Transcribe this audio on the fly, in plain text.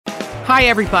Hi,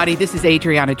 everybody. This is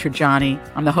Adriana Trajani.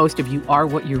 I'm the host of You Are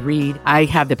What You Read. I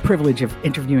have the privilege of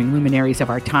interviewing luminaries of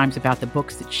our times about the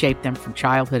books that shaped them from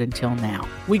childhood until now.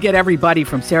 We get everybody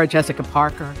from Sarah Jessica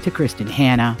Parker to Kristen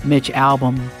Hanna, Mitch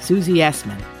Albom, Susie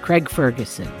Essman, Craig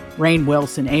Ferguson, Rainn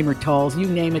Wilson, Amor Tolls, you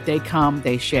name it, they come,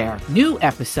 they share. New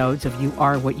episodes of You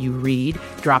Are What You Read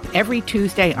drop every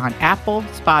Tuesday on Apple,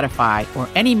 Spotify, or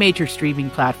any major streaming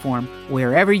platform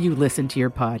wherever you listen to your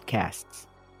podcasts.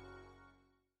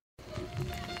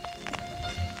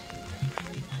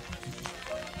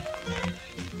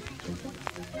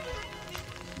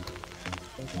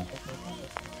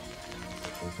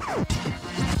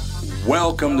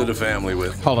 Welcome to the family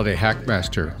with Holiday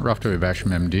Hackmaster, Rafto Basham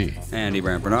MD, Andy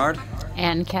Brandt Bernard,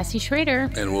 and Cassie Schrader.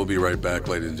 And we'll be right back,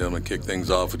 ladies and gentlemen. Kick things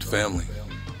off with the family.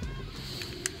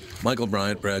 Michael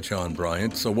Bryant, Bradshaw and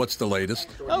Bryant. So what's the latest?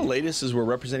 Well, the latest is we're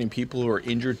representing people who are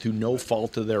injured through no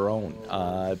fault of their own.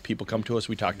 People come to us.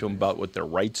 We talk to them about what their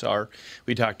rights are.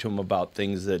 We talk to them about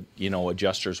things that,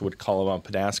 adjusters would call them up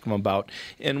and ask them about.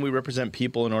 And we represent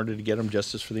people in order to get them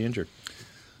justice for the injured.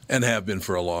 And have been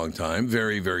for a long time.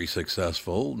 Very, very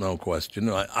successful, no question.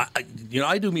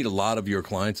 I do meet a lot of your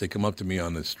clients. They come up to me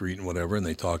on the street and whatever, and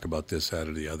they talk about this, that,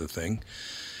 or the other thing.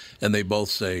 And they both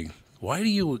say, why do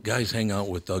you guys hang out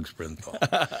with Doug Sprinthal?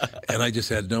 And I just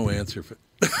had no answer for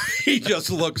He just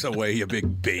looks away, you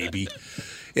big baby.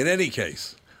 In any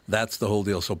case, that's the whole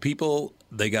deal. So people,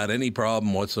 they got any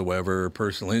problem whatsoever,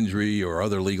 personal injury or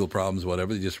other legal problems,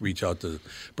 whatever, they just reach out to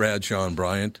Bradshaw and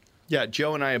Bryant. Yeah,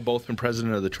 Joe and I have both been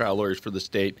president of the trial lawyers for the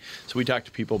state, so we talk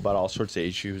to people about all sorts of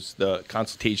issues. The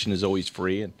consultation is always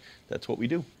free, and that's what we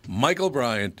do. Michael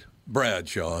Bryant,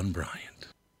 Bradshaw and Bryant.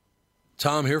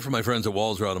 Tom here from my friends at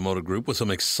Walser Automotive Group with some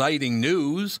exciting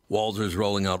news. Walser's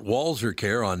rolling out Walser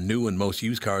Care on new and most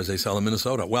used cars they sell in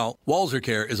Minnesota. Well, Walser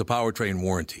Care is a powertrain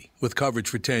warranty with coverage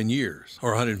for 10 years or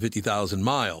 150,000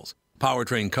 miles.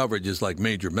 Powertrain coverage is like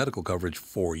major medical coverage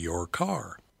for your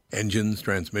car. Engines,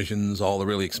 transmissions, all the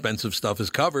really expensive stuff is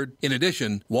covered. In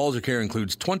addition, Walser Care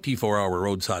includes 24-hour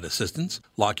roadside assistance.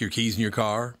 Lock your keys in your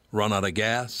car, run out of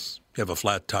gas, you have a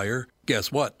flat tire. Guess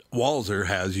what? Walser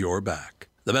has your back.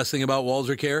 The best thing about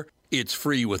Walser Care? It's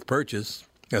free with purchase.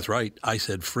 That's right, I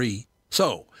said free.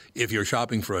 So, if you're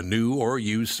shopping for a new or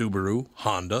used Subaru,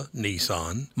 Honda,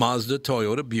 Nissan, Mazda,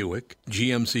 Toyota, Buick,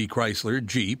 GMC, Chrysler,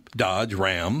 Jeep, Dodge,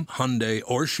 Ram, Hyundai,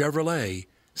 or Chevrolet,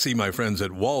 see my friends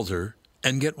at Walser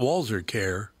and get Walser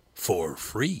Care for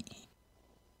free.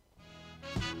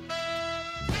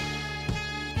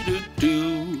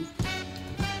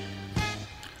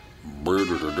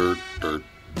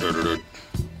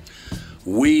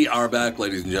 We are back,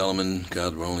 ladies and gentlemen.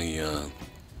 God, we're only,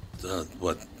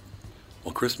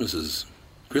 Christmas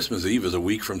Eve is a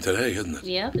week from today, isn't it?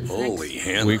 Yeah. Holy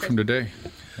Hannah. A week from today.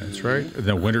 That's right.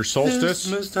 The winter solstice.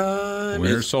 Christmas time.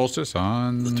 Winter solstice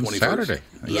on the 21st. Saturday.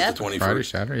 Yep. The 21st. Friday,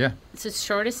 Saturday, yeah. It's the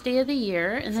shortest day of the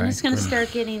year, and then it's going to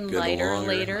start getting lighter,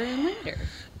 later, and later.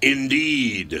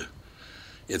 Indeed.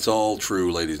 It's all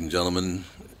true, ladies and gentlemen.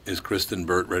 Is Kristen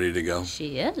Burt ready to go?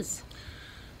 She is.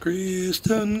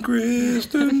 Kristen,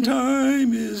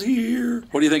 time is here.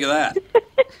 What do you think of that?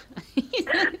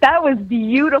 That was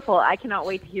beautiful. I cannot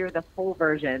wait to hear the full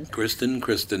version.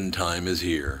 Kristen, time is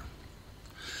here.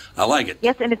 I like it.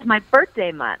 Yes, and it's my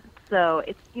birthday month. So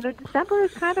it's, December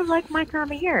is kind of like my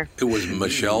time of year. It was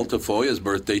Michelle Tafoya's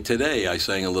birthday today. I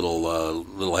sang a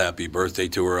little happy birthday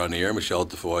to her on the air, Michelle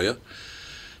Tafoya.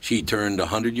 She turned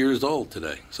 100 years old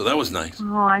today, so that was nice.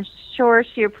 Oh, I'm sure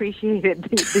she appreciated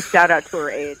the shout out to her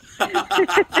age.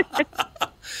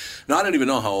 No, I don't even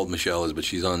know how old Michelle is, but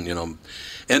she's on,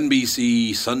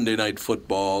 NBC Sunday Night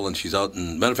Football, and she's out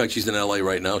in, matter of fact, she's in L.A.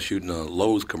 right now shooting a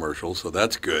Lowe's commercial, so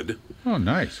that's good. Oh,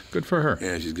 nice. Good for her.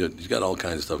 Yeah, she's good. She's got all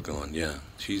kinds of stuff going, yeah.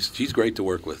 She's great to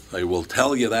work with. I will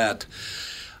tell you that.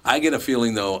 I get a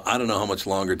feeling, though, I don't know how much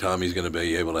longer Tommy's going to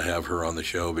be able to have her on the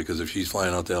show, because if she's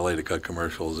flying out to L.A. to cut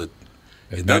commercials, it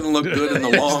doesn't look good in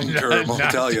the long term,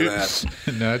 I'll tell you that.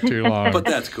 Not too long. But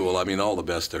that's cool. I mean, all the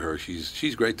best to her.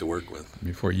 She's great to work with.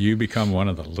 Before you become one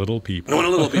of the little people. One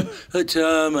of the little people.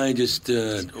 Tom, I just,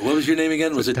 what was your name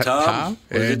again? Was it Tom?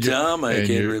 Was it Tom? I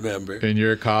can't remember. And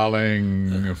you're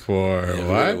calling for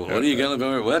what? What are you calling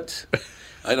for? What?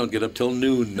 I don't get up till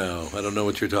noon now. I don't know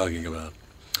what you're talking about.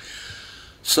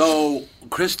 So,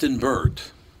 Kristen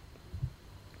Burt.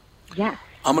 Yes.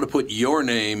 I'm going to put your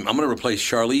name, I'm going to replace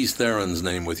Charlize Theron's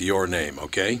name with your name,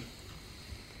 okay?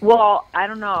 Well, I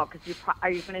don't know, because are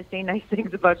you going to say nice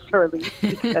things about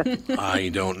Charlize? I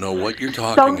don't know what you're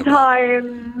talking about.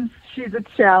 Sometimes she's a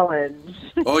challenge.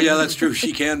 Oh, yeah, that's true.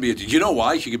 She can be. Do you know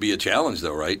why she could be a challenge,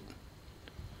 though, right?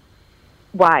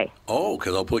 Why? Oh,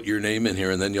 because I'll put your name in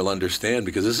here, and then you'll understand,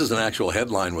 because this is an actual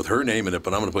headline with her name in it,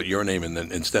 but I'm going to put your name in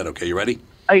instead. Okay, you ready?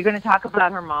 Are you going to talk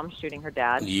about her mom shooting her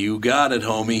dad? You got it,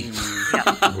 homie.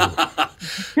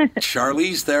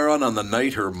 Charlize Theron on the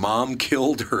night her mom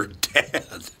killed her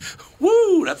dad.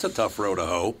 Woo, that's a tough row to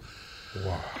hoe.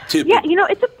 Wow. Yeah,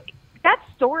 that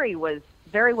story was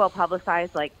very well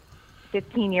publicized, like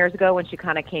 15 years ago when she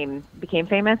kind of became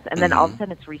famous, and then all of a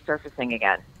sudden it's resurfacing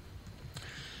again.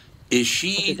 Which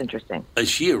is interesting. Is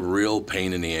she a real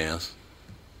pain in the ass?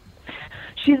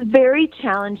 She's very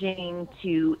challenging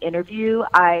to interview.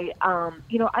 I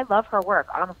love her work.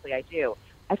 Honestly, I do.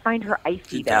 I find her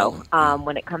icy, though,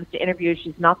 when it comes to interviews.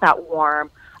 She's not that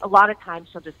warm. A lot of times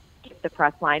she'll just skip the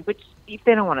press line, which if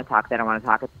they don't want to talk, they don't want to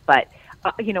talk. But,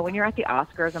 when you're at the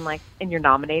Oscars, I'm like, and you're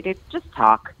nominated, just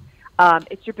talk.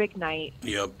 It's your big night.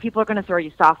 Yep. People are going to throw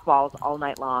you softballs all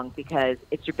night long because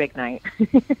it's your big night.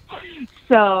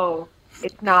 So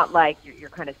it's not like you're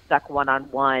kind of stuck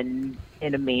one-on-one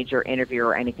in a major interview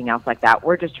or anything else like that.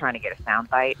 We're just trying to get a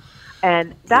soundbite.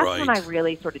 And that's when I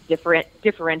really sort of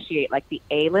differentiate like the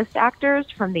A-list actors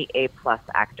from the A-plus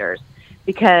actors,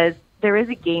 because there is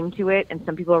a game to it, and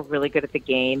some people are really good at the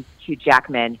game. Hugh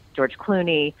Jackman, George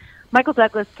Clooney, Michael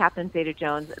Douglas, Captain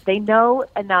Zeta-Jones, they know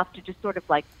enough to just sort of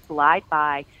like slide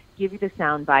by, give you the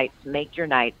sound bites, make your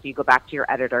night, so you go back to your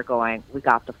editor going, we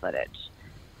got the footage.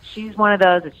 She's one of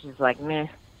those that she's like, meh.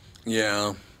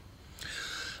 Yeah.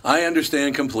 I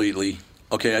understand completely.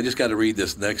 Okay, I just got to read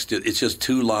this next. It's just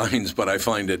 2 lines, but I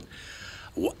find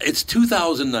it's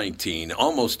 2019,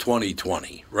 almost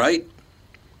 2020, right?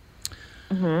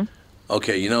 Mm-hmm.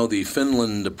 Okay, the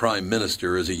Finland Prime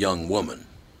Minister is a young woman.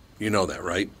 You know that,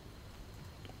 right?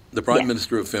 The Prime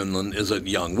Minister of Finland is a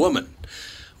young woman.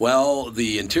 Well,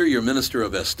 the Interior Minister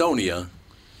of Estonia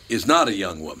is not a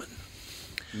young woman.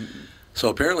 So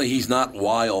apparently he's not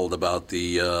wild about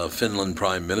the Finland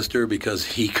Prime Minister because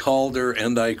he called her,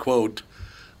 and I quote,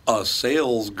 a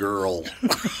sales girl.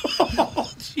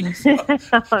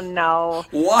 Oh, no.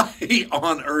 Why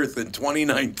on earth in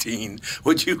 2019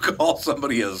 would you call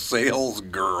somebody a sales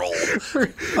girl?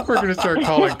 We're going to start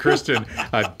calling Kristen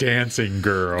a dancing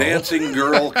girl. Dancing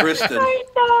girl Kristen. I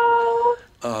know.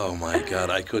 Oh, my God.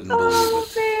 I couldn't believe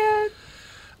it. Man.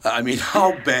 I mean,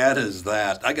 how bad is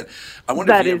that? I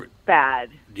wonder That if he is ever... bad.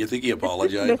 Do you think he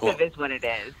apologized? Dismissive is what it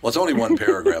is. Well, it's only one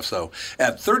paragraph, so.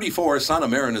 At 34, Sanna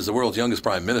Marin is the world's youngest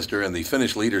prime minister, and the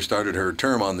Finnish leader started her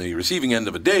term on the receiving end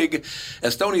of a dig.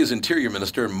 Estonia's interior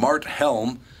minister, Mart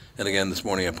Helm, and again, this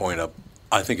morning I point up,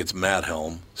 I think it's Mad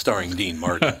Helm, starring Dean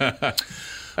Martin.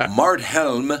 Mart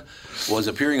Helm was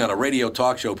appearing on a radio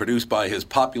talk show produced by his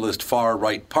populist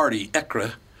far-right party,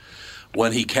 EKRE,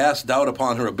 when he cast doubt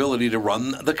upon her ability to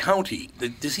run the county.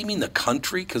 Does he mean the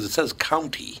country? Because it says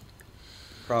county.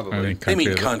 Probably. They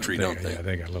mean country, don't they? Yeah,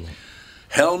 they got a little...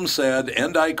 Helm said,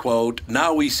 and I quote,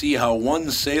 now we see how one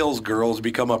sales girl has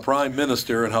become a prime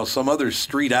minister and how some other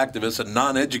street activists and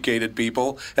non-educated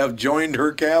people have joined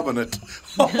her cabinet.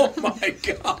 Oh, my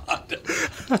God.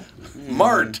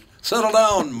 Mart, settle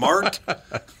down, Mart.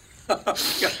 Oh,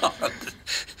 God.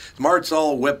 Mart's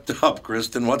all whipped up,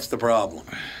 Kristen. What's the problem?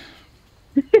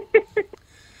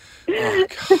 Oh,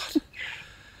 God.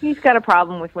 He's got a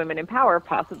problem with women in power,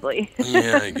 possibly.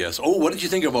 Yeah, I guess. Oh, what did you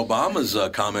think of Obama's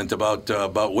comment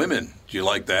about women? Do you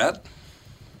like that?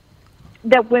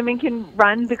 That women can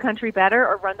run the country better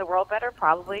or run the world better?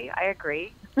 Probably. I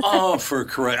agree. Oh, for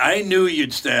Christ. I knew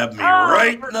you'd stab me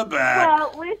right in the back.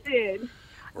 Well, listen.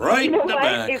 Right in the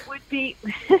back. It would be...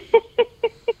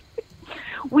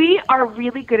 We are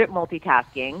really good at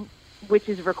multitasking, which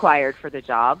is required for the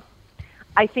job.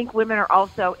 I think women are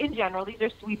also, in general, these are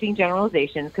sweeping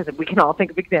generalizations because we can all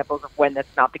think of examples of when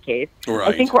that's not the case.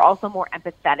 Right. I think we're also more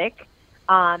empathetic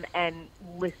and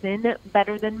listen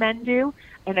better than men do.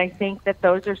 And I think that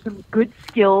those are some good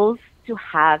skills to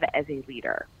have as a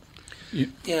leader.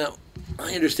 Yeah,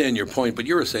 I understand your point, but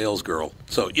you're a sales girl,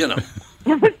 so,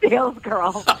 I'm a sales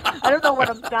girl. I don't know what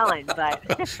I'm selling, but...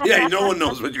 Yeah, no one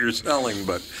knows what you're selling,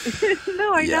 but...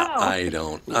 No, I know. I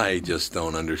don't. I just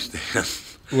don't understand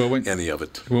any of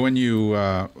it. Well, when you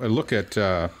look at...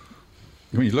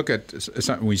 when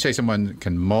you say someone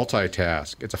can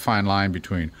multitask, it's a fine line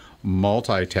between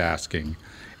multitasking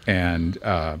and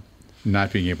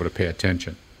not being able to pay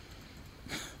attention.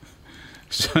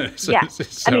 Yeah.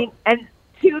 I mean, and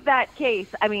to that case,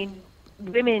 I mean,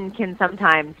 women can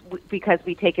sometimes, because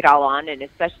we take it all on, and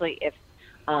especially if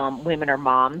women are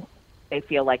moms, they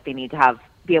feel like they need to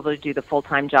be able to do the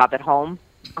full-time job at home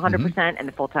 100% and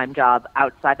the full-time job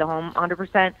outside the home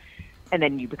 100%, and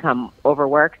then you become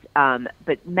overworked.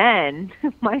 But men,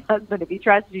 my husband, if he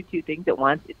tries to do 2 things at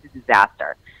once, it's a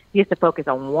disaster. He has to focus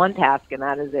on one task, and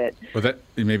that is it. Well,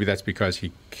 maybe that's because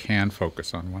he can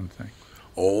focus on one thing.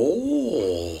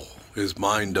 Oh, his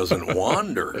mind doesn't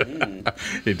wander.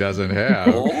 He doesn't have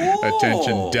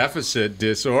attention deficit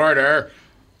disorder.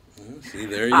 See,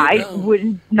 there you I go.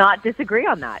 would not disagree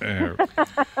on that.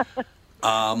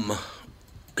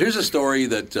 Here's a story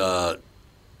that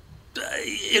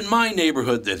in my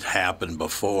neighborhood that happened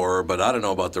before, but I don't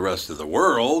know about the rest of the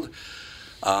world.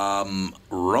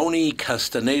 Roni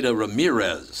Castaneda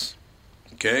Ramirez.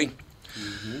 Okay?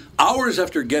 Mm-hmm. Hours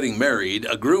after getting married,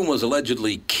 a groom was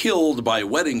allegedly killed by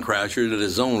wedding crashers at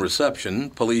his own reception.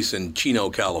 Police in Chino,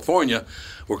 California,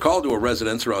 were called to a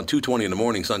residence around 2:20 in the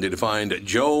morning Sunday to find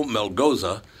Joe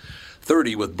Melgoza,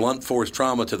 30, with blunt force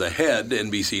trauma to the head,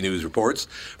 NBC News reports.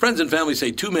 Friends and family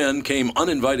say 2 men came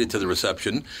uninvited to the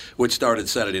reception, which started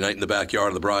Saturday night in the backyard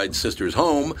of the bride's sister's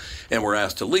home, and were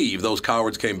asked to leave. Those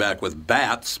cowards came back with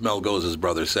bats, Melgoza's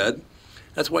brother said.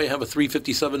 That's why you have a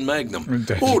 .357 Magnum.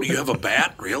 Oh, do you have a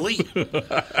bat? Really?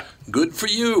 Good for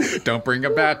you. Don't bring a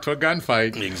bat to a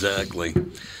gunfight. Exactly.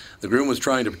 The groom was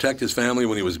trying to protect his family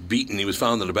when he was beaten. He was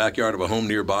found in the backyard of a home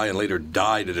nearby and later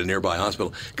died at a nearby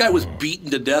hospital. Guy was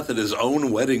beaten to death at his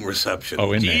own wedding reception.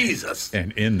 Oh, Jesus.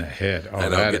 And in the head. Oh, I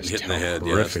know, that getting is hit in the head.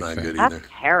 Yeah, that's not good That's either.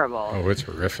 terrible. Oh, it's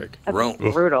horrific. That's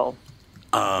brutal.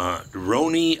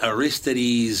 Roni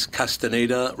Aristides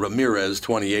Castaneda Ramirez,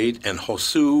 28, and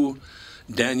Josu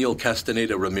Daniel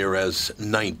Castaneda Ramirez,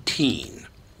 19,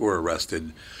 were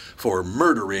arrested for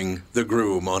murdering the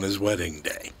groom on his wedding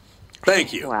day.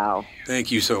 Thank you. Wow. Thank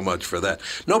you so much for that.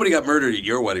 Nobody got murdered at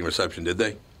your wedding reception, did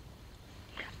they?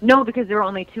 No, because there were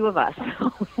only 2 of us.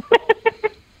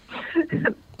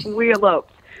 We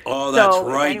eloped. Oh, that's so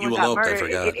right. If You got eloped. murdered, I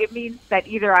forgot. It means that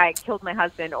either I killed my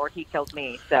husband or he killed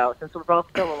me. So since we're both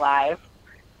still alive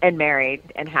and married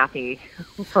and happy,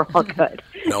 we're all good.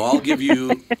 No, I'll give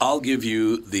you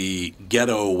the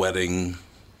ghetto wedding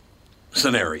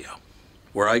scenario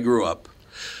where I grew up.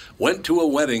 Went to a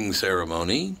wedding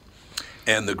ceremony,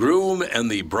 and the groom and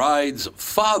the bride's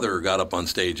father got up on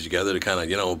stage together to kind of,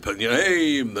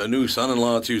 hey, the new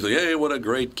son-in-law, it's usually, hey, what a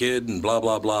great kid, and blah,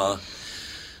 blah, blah.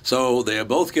 So they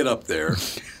both get up there,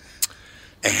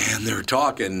 and they're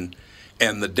talking,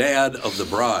 and the dad of the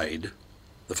bride,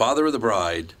 the father of the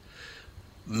bride,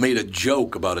 made a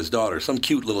joke about his daughter, some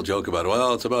cute little joke about,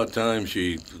 well, it's about time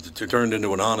she turned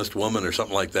into an honest woman or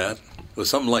something like that. It was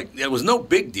something like, it was no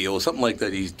big deal. It was something like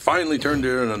that. He finally turned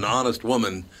her into an honest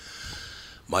woman.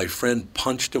 My friend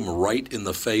punched him right in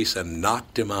the face and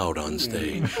knocked him out on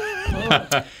stage.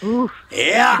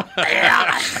 Yeah.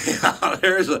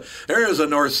 There's a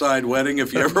North Side wedding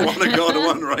if you ever want to go to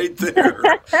one right there.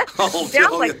 Sounds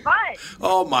like fun.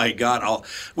 Oh, my God.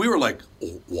 We were like,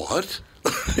 what?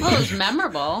 Well, it was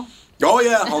memorable. Oh,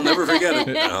 yeah. I'll never forget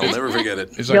it. I'll never forget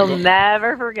it. You'll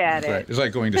never forget it. Right. It's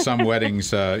like going to some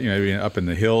weddings, maybe up in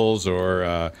the hills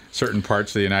or certain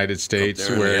parts of the United States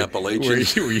where you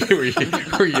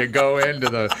go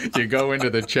into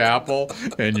the chapel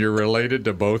and you're related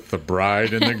to both the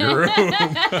bride and the groom.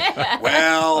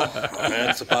 Well,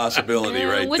 that's a possibility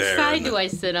right Which there. Which side do I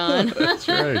sit on? That's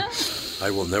right. I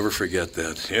will never forget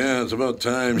that. Yeah, it's about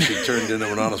time she turned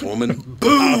into an honest woman.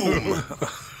 Boom!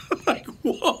 Like,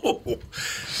 whoa.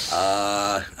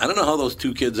 I don't know how those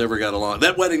 2 kids ever got along.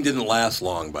 That wedding didn't last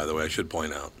long, by the way, I should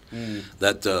point out.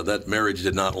 That marriage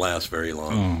did not last very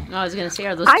long. I was going to say,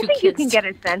 are those I 2 think kids... you can get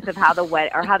a sense of how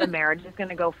the marriage is going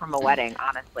to go from a wedding,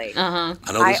 honestly. Uh-huh.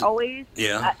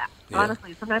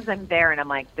 Honestly, sometimes I'm there and I'm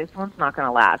like, this one's not going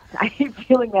to last. I keep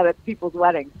feeling that at people's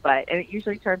weddings, and it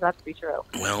usually turns out to be true.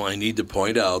 Well, I need to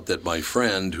point out that my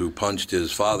friend who punched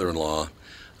his father-in-law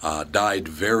died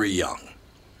very young.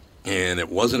 And it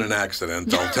wasn't an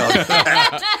accident, I'll tell you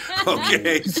that.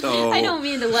 Okay, so... I don't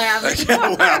mean to laugh.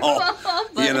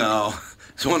 Well,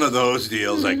 it's one of those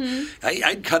deals. Like,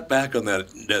 I'd cut back on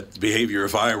that behavior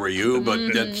if I were you,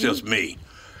 but that's just me.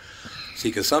 See,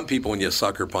 because some people, when you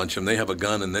sucker punch them, they have a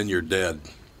gun and then you're dead.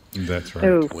 That's right.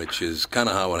 Ooh. Which is kind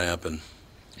of how it happened.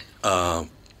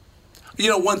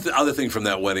 One other thing from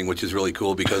that wedding, which is really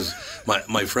cool, because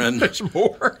my friend... There's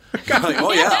more.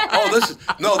 Oh, yeah.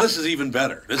 Oh, this is even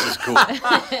better. This is cool.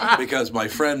 Because my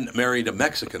friend married a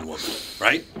Mexican woman,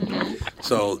 right?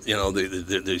 So, she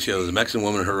was a Mexican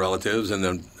woman and her relatives, and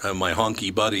then my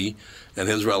honky buddy and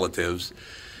his relatives.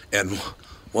 And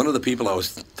one of the people I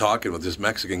was talking with, this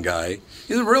Mexican guy,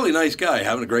 he's a really nice guy,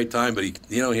 having a great time, but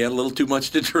he had a little too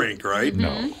much to drink, right?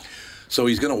 No. So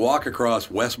he's going to walk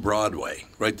across West Broadway,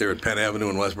 right there at Penn Avenue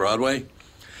and West Broadway.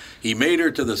 He made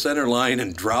her to the center line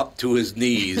and dropped to his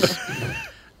knees.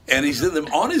 And he's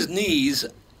on his knees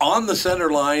on the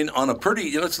center line on a pretty,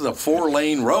 it's a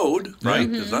 4-lane road, right?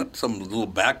 Mm-hmm. It's not some little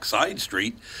backside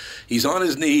street. He's on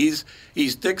his knees. He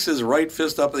sticks his right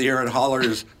fist up in the air and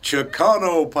hollers,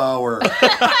 Chicano power.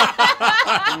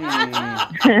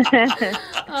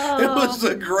 It was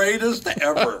the greatest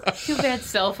ever. Too bad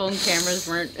cell phone cameras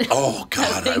weren't. Oh,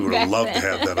 God, I would have loved to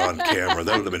have that on camera.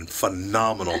 That would have been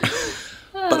phenomenal.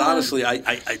 But honestly,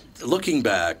 I looking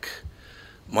back,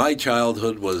 my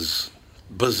childhood was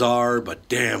bizarre, but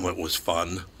damn, it was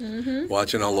fun. Mm-hmm.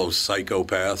 Watching all those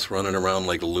psychopaths running around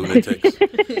like lunatics.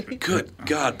 Good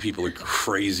God, people are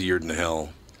crazier than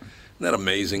hell. Isn't that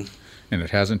amazing? And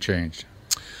it hasn't changed.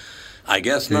 I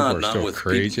guess people not with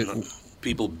crazy.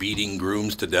 People beating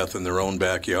grooms to death in their own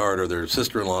backyard or their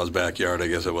sister-in-law's backyard, I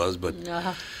guess it was. But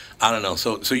I don't know.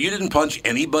 So you didn't punch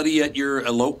anybody at your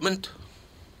elopement?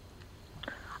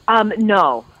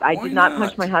 No, I did not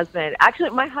punch my husband. Actually,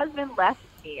 my husband left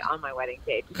me on my wedding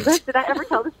day. Did I ever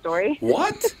tell the story?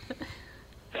 What?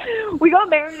 We got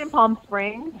married in Palm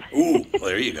Springs. Ooh, well,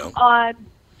 there you go. On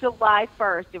July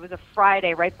 1st. It was a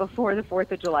Friday right before the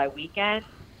 4th of July weekend.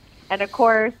 And, of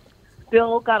course,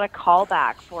 Bill got a call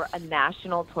back for a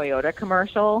national Toyota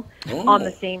commercial on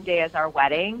the same day as our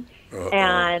wedding.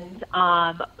 And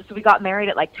so we got married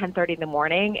at like 10:30 in the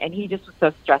morning, and he just was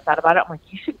so stressed out about it. I'm like,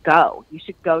 you should go. You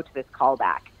should go to this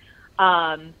callback.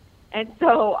 And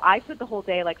so I spent the whole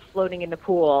day like floating in the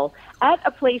pool at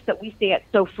a place that we stay at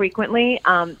so frequently.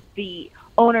 The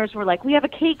owners were like, we have a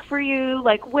cake for you.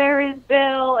 Like, where is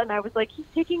Bill? And I was like, he's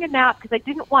taking a nap, because I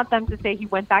didn't want them to say he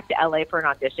went back to L.A. for an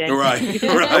audition. Right,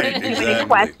 exactly. Too many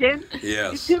questions.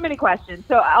 Yes. Too many questions.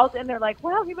 So and they're like,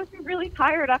 well, he must be really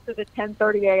tired after the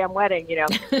 10:30 a.m. wedding,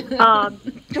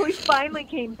 So he finally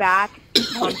came back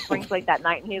on Springs Lake that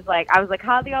night, and I was like,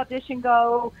 how'd the audition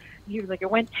go? He was like, it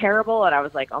went terrible. And I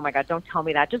was like, oh, my God, don't tell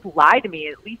me that. Just lie to me.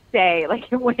 At least say,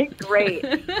 like, it went great.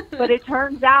 But it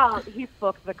turns out he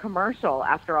booked the commercial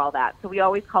after all that. So we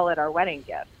always call it our wedding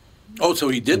gift. Oh, so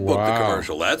he did book the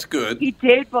commercial. That's good. He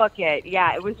did book it.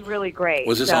 Yeah, it was really great.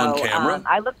 Was this on camera?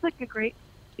 I looked like a great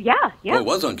 – yeah. Oh, it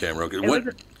was on camera. Okay. It was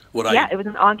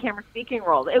an on-camera speaking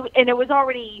role. And it was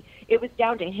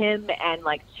down to him and,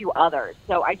 like, 2 others.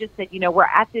 So I just said, we're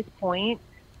at this point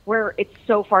where it's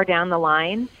so far down the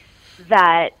line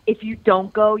that if you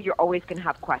don't go, you're always going to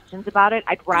have questions about it.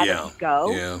 I'd rather you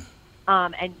go. Yeah.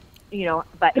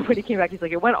 But when he came back, he's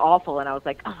like, it went awful. And I was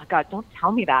like, oh, my God, don't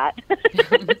tell me that.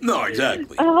 No,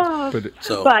 exactly.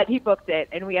 But he booked it,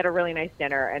 and we had a really nice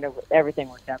dinner, and everything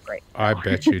worked out great. I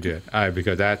bet you did.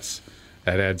 Because that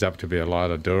adds up to be a lot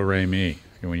of do-re-mi.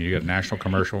 When you get a national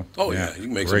commercial. Oh, yeah. You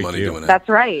can make some money doing that. That's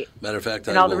right. Matter of fact,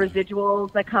 and all the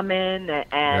residuals that come in.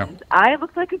 And I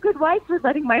looked like a good wife for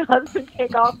letting my husband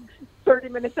take off 30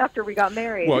 minutes after we got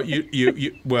married. Well,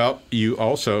 you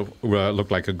also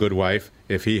looked like a good wife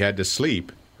if he had to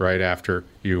sleep right after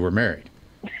you were married.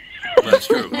 That's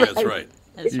true. That's right.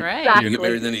 That's right. Exactly. You get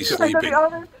married, then he's sleeping.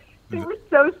 They were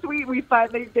so sweet.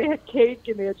 They had cake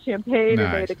and they had champagne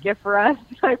and they had a gift for us.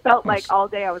 I felt like all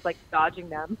day I was like dodging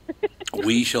them.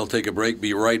 We shall take a break.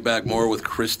 Be right back. More with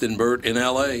Kristen Burt in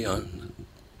L.A. on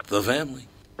The Family.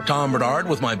 Tom Bernard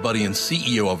with my buddy and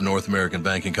CEO of North American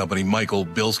Banking Company, Michael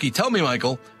Bilski. Tell me,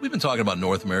 Michael, we've been talking about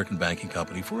North American Banking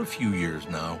Company for a few years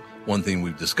now. One thing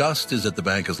we've discussed is that the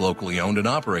bank is locally owned and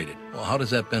operated. Well, how does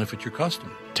that benefit your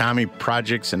customer? Tommy,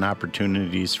 projects and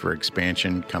opportunities for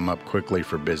expansion come up quickly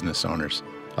for business owners.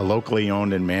 A locally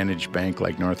owned and managed bank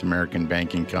like North American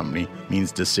Banking Company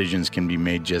means decisions can be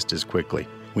made just as quickly.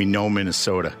 We know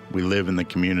Minnesota. We live in the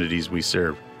communities we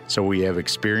serve. So we have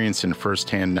experience and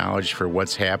firsthand knowledge for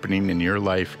what's happening in your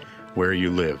life where you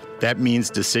live. That means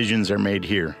decisions are made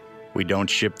here. We don't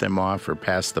ship them off or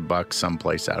pass the buck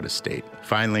someplace out of state.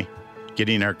 Finally,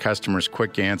 getting our customers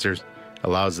quick answers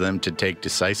allows them to take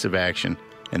decisive action,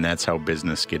 and that's how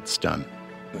business gets done.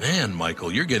 Man, Michael,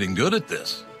 you're getting good at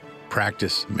this.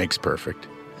 Practice makes perfect.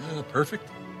 Perfect?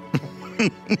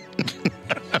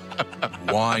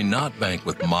 Why not bank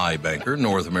with my banker,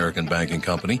 North American Banking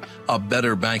Company? A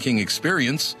better banking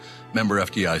experience. Member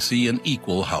FDIC, an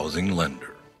equal housing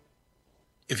lender.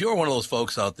 If you're one of those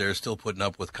folks out there still putting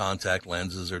up with contact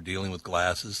lenses or dealing with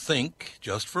glasses, think,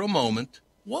 just for a moment,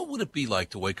 what would it be like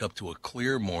to wake up to a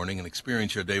clear morning and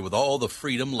experience your day with all the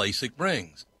freedom LASIK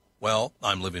brings? Well,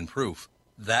 I'm living proof.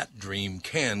 That dream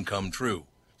can come true.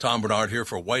 Tom Bernard here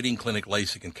for Whiting Clinic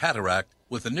LASIK and Cataract.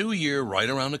 With the new year right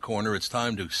around the corner, it's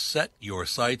time to set your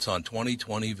sights on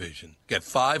 20/20 vision. Get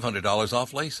 $500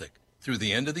 off LASIK through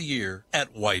the end of the year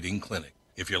at Whiting Clinic.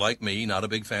 If you're like me, not a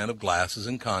big fan of glasses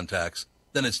and contacts,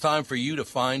 then it's time for you to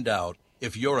find out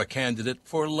if you're a candidate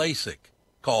for LASIK.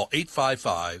 Call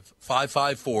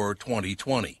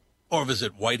 855-554-2020 or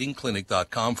visit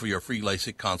whitingclinic.com for your free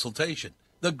LASIK consultation.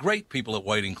 The great people at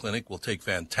Whiting Clinic will take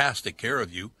fantastic care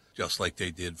of you, just like they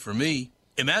did for me.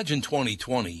 Imagine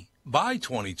 2020, buy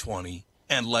 2020,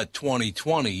 and let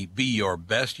 2020 be your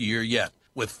best year yet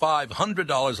with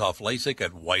 $500 off LASIK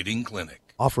at Whiting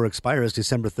Clinic. Offer expires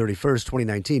December 31st,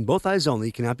 2019. Both eyes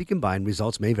only, cannot be combined.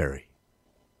 Results may vary.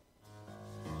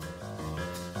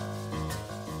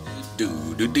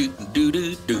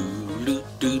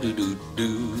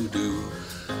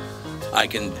 I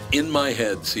can, in my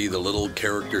head, see the little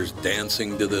characters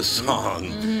dancing to this song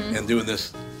and doing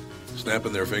this,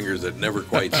 snapping their fingers that never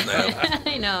quite snap.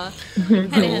 I know.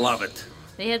 I love it.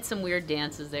 They had some weird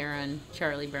dances there on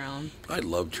Charlie Brown. I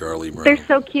love Charlie Brown. They're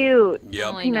so cute.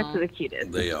 Yep. Peanuts are the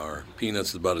cutest. They are. Peanuts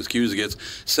is about as cute as it gets.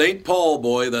 St. Paul,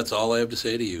 boy, that's all I have to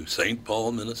say to you. St.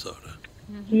 Paul, Minnesota.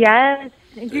 Yes.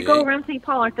 If you go around St.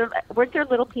 Paul, weren't there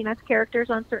little Peanuts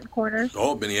characters on certain corners?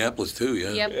 Oh, Minneapolis, too,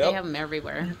 yeah. Yep, they have them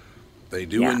everywhere. They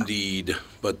do indeed.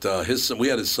 But we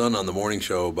had his son on the morning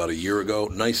show about a year ago.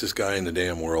 Nicest guy in the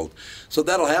damn world. So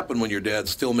that'll happen when your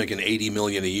dad's still making $80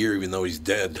 million a year, even though he's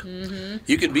dead. Mm-hmm.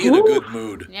 You can be in a good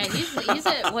mood. Yeah, he's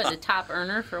the top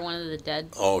earner for one of the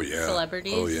dead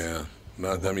celebrities. Oh yeah.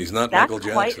 He's not That's Michael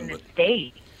Jackson. Quite an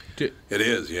estate. It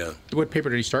is, yeah. What paper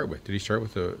did he start with? Did he start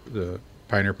with the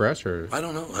Pioneer Press, or I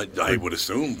don't know. I would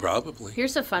assume probably.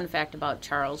 Here's a fun fact about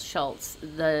Charles Schulz.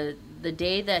 The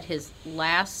day that his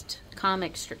last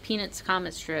Peanuts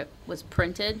comic strip was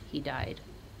printed, he died.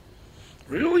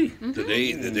 Really? Mm-hmm. The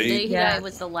day he died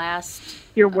was the last.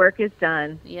 Your work is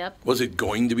done. Yep. Was it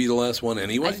going to be the last one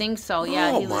anyway? I think so.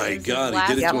 Yeah. Oh my God!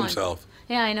 He did it to himself.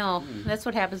 Yeah, I know. That's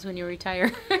what happens when you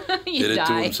retire. You did die. It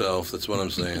to himself. That's what I'm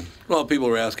saying. Well, people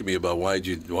were asking me about why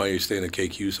are you staying at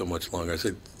KQ so much longer. I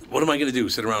said, what am I going to do?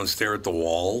 Sit around and stare at the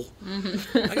wall?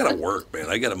 Mm-hmm. I got to work, man.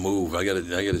 I got to move. I got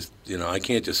to. I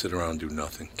can't just sit around and do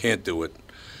nothing. Can't do it.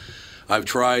 I've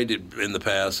tried it in the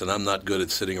past, and I'm not good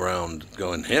at sitting around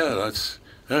going, I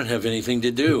don't have anything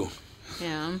to do.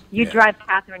 Yeah. You drive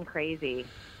Catherine crazy.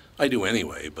 I do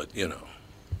anyway, but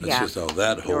that's just how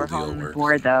that whole deal works.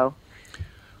 Bored though.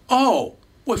 Oh,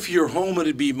 well, if you're home,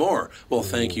 it'd be more. Well,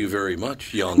 thank you very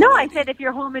much, young No, lady. I said if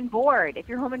you're home and bored. If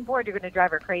you're home and bored, you're going to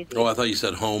drive her crazy. Oh, I thought you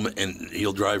said home and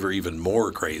he'll drive her even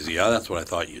more crazy. Yeah, that's what I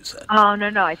thought you said. Oh,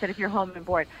 no. I said if you're home and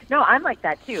bored. No, I'm like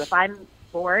that, too. If I'm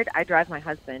bored, I drive my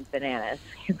husband bananas.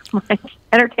 He's like,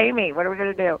 entertain me. What are we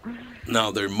going to do?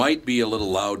 Now, there might be a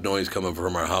little loud noise coming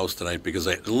from our house tonight because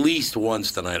at least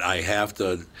once tonight I have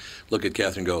to look at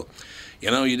Catherine and go,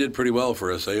 you did pretty well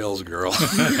for a sales girl.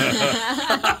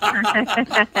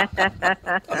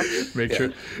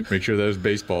 Make sure those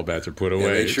baseball bats are put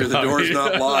away. Make sure the door's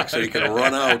not locked so you can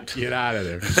run out. Get out of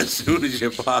there as soon as you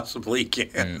possibly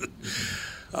can.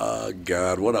 Oh,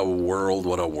 God, what a world,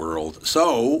 what a world.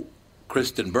 So,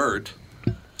 Kristen Burt.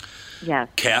 Yes.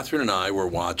 Catherine and I were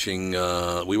watching,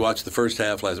 we watched the first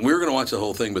half last night. We were going to watch the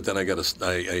whole thing, but then I got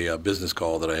a business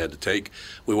call that I had to take.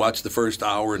 We watched the first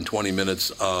hour and 20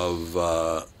 minutes of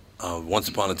Once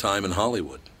Upon a Time in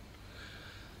Hollywood.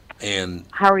 And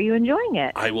how are you enjoying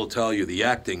it? I will tell you, the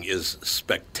acting is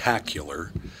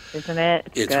spectacular. Isn't it?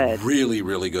 It's good. Really,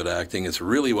 really good acting. It's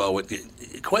really well.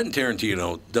 Quentin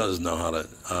Tarantino does know how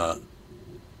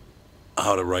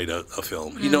to write a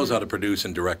film. He knows how to produce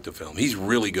and direct a film. He's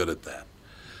really good at that.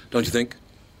 Don't you think?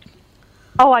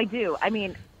 Oh, I do. I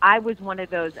mean, I was one of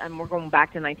those, and we're going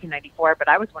back to 1994, but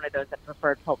I was one of those that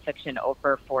preferred Pulp Fiction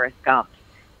over Forrest Gump.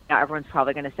 Now, everyone's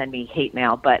probably going to send me hate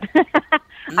mail, but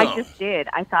I just did.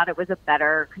 I thought it was a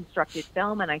better constructed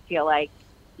film, and I feel like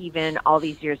even all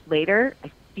these years later,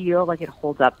 I feel like it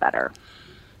holds up better.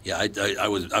 Yeah,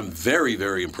 I'm very,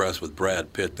 very impressed with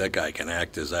Brad Pitt. That guy can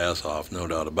act his ass off, no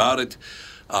doubt about it.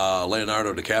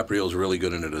 Leonardo DiCaprio is really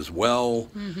good in it as well.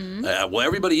 Mm-hmm. Well,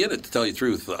 everybody in it, to tell you the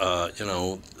truth.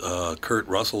 Kurt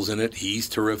Russell's in it. He's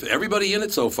terrific. Everybody in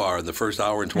it so far in the first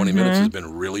hour and 20 minutes has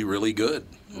been really, really good.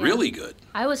 Yeah. Really good.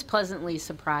 I was pleasantly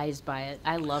surprised by it.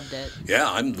 I loved it. Yeah,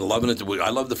 I'm loving it. I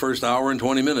love the first hour and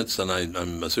 20 minutes, and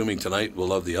I'm assuming tonight we'll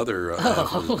love the other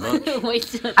half as much. Wait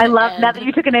till I love that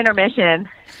you took an intermission.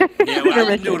 Yeah, well,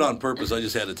 I didn't do it on purpose. I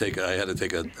just had to take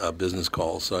a business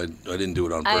call, so I didn't do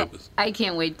it on purpose. I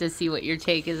can't wait to see what your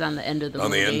take is on the end of the movie.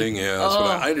 On the ending, yeah. That's what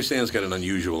I understand it's got an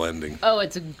unusual ending. Oh,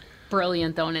 it's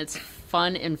brilliant, though, and it's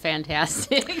fun and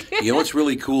fantastic. You know what's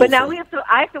really cool? But now I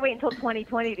have to wait until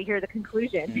 2020 to hear the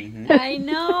conclusion. Mm-hmm. I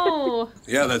know.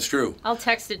 Yeah, that's true. I'll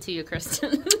text it to you,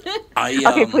 Kristen.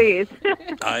 Okay, please.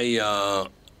 I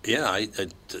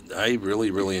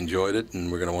really, really enjoyed it,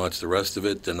 and we're going to watch the rest of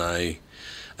it. And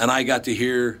I got to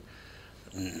hear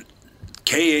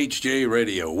KHJ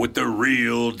Radio with the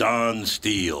real Don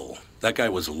Steele. That guy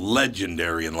was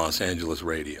legendary in Los Angeles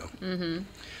radio. Mm-hmm.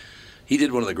 He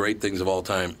did one of the great things of all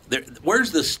time.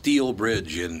 Where's the Steel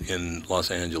Bridge in Los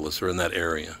Angeles or in that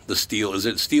area? Is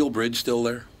it Steel Bridge still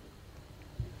there?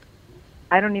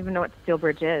 I don't even know what Steel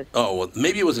Bridge is. Oh, well,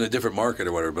 maybe it was in a different market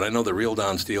or whatever, but I know the real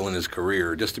Don Steele in his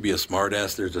career, just to be a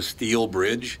smartass, there's a Steel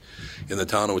Bridge in the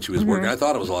town in which he was working. I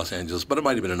thought it was Los Angeles, but it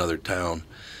might have been another town.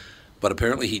 But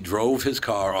apparently he drove his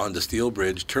car onto Steel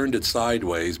Bridge, turned it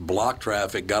sideways, blocked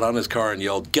traffic, got on his car and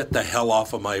yelled, "Get the hell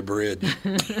off of my bridge."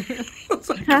 It's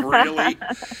like, really?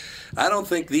 I don't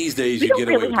think these days We you don't get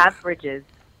away really with have bridges.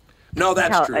 No,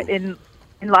 that's true. In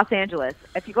Los Angeles.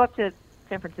 If you go up to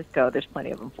San Francisco, there's plenty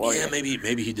of them for you. Yeah,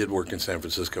 maybe he did work in San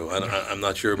Francisco. I'm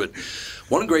not sure. But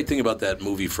one great thing about that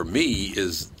movie for me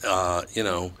is,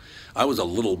 I was a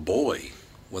little boy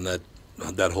when that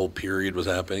whole period was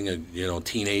happening,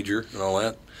 teenager and all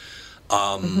that.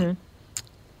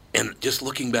 And just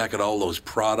looking back at all those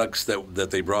products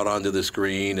that they brought onto the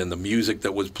screen and the music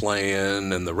that was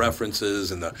playing and the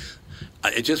references and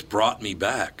it just brought me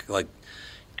back. Like,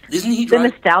 isn't he the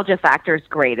nostalgia factor is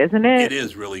great, isn't it? It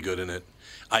is really good in it.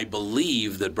 I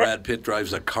believe that Brad Pitt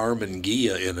drives a Carmen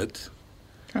Ghia in it.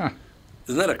 Huh.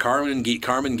 Isn't that a Carmen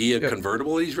Ghia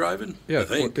convertible he's driving? Yeah, I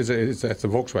think. it's the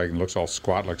Volkswagen. Looks all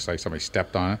squat. Looks like somebody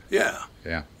stepped on it. Yeah.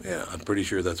 Yeah. Yeah, I'm pretty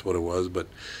sure that's what it was. But,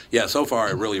 yeah, so far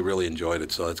I really, really enjoyed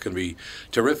it. So it's going to be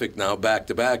terrific now back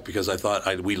to back because I thought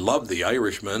we loved The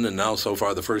Irishman, and now so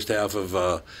far the first half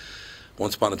of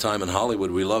Once Upon a Time in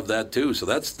Hollywood, we love that too. So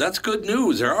that's good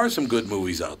news. There are some good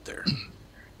movies out there.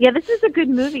 Yeah, this is a good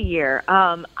movie year.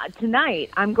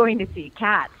 Tonight, I'm going to see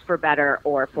Cats, for better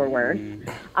or for worse.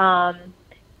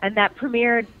 And that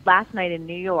premiered last night in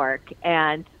New York.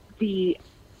 And the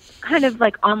kind of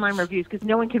like online reviews, because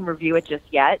no one can review it just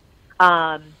yet,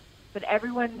 but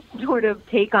everyone's sort of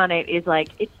take on it is like,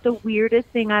 it's the weirdest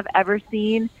thing I've ever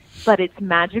seen, but it's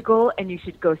magical, and you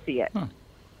should go see it. Huh.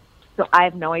 So I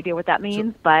have no idea what that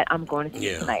means, but I'm going to see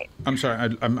it tonight. I'm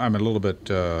sorry, I'm a little bit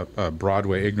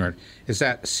Broadway ignorant. Is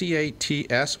that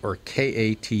C-A-T-S or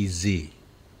K-A-T-Z?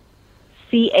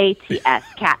 C-A-T-S,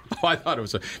 Cats. Oh, I thought it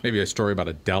was maybe a story about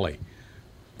a deli.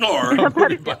 Or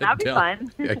that'd be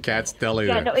fun. Yeah, Cat's Deli.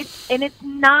 Yeah, there. no, it's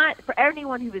not for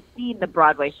anyone who has seen the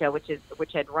Broadway show,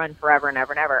 which had run forever and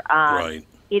ever and ever. Right.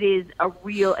 It's a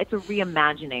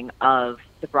reimagining of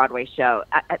the Broadway show.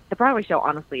 The Broadway show,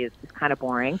 honestly, is kind of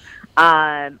boring.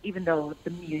 Even though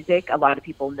the music, a lot of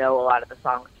people know a lot of the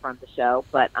songs from the show,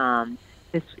 but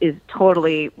this is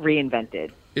totally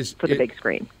reinvented for the big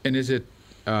screen. And is it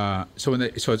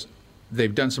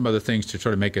they've done some other things to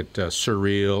try to make it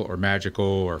surreal or magical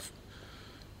or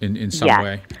in some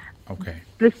way? Okay.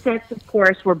 The sets, of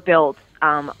course, were built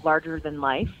larger than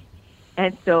life.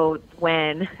 And so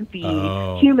when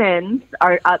the humans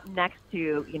are up next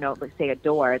to, let's say a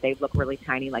door, they look really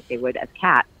tiny like they would as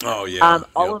cats. Oh, yeah.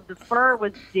 All of the fur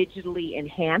was digitally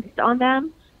enhanced on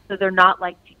them. So they're not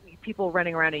like people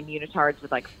running around in unitards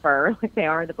with like fur like they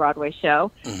are in the Broadway show,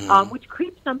 which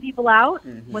creeps some people out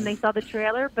when they saw the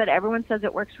trailer. But everyone says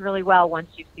it works really well once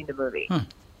you've seen the movie. Huh.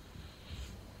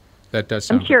 That does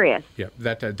sound I'm curious. Good.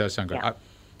 Yeah, that does sound good.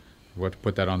 Yeah.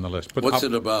 Put that on the list. What's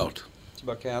it about? It's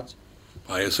about cats.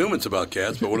 I assume it's about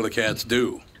cats, but what do the cats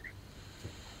do?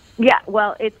 Yeah,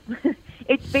 well, it's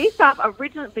based off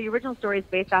the original story is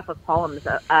based off of poems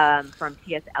from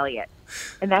T.S. Eliot,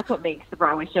 and that's what makes the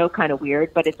Broadway show kind of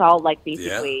weird. But it's all like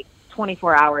basically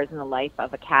 24 hours in the life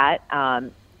of a cat.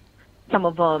 Some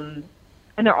of them,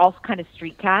 and they're all kind of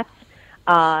street cats,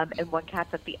 and one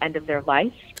cat's at the end of their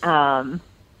life, and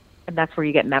that's where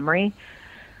you get memory.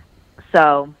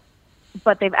 So.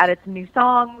 But they've added some new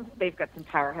songs. They've got some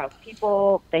powerhouse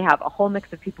people. They have a whole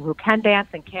mix of people who can dance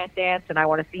and can't dance, and I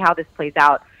want to see how this plays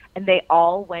out. And they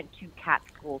all went to cat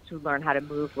school to learn how to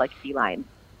move like felines.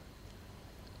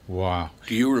 Wow.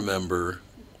 Do you remember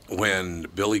when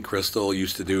Billy Crystal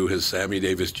used to do his Sammy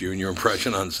Davis Jr.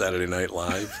 impression on Saturday Night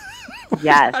Live?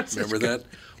 Yes. Remember that?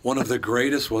 One of the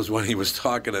greatest was when he was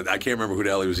talking, I can't remember who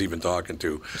the hell he was even talking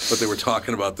to, but they were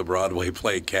talking about the Broadway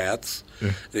play Cats.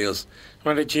 And he goes,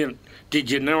 well, did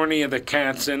you know any of the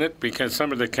cats in it? Because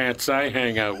some of the cats I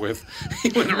hang out with,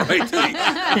 he went right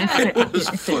to it was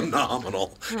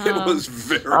phenomenal. It was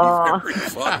very, very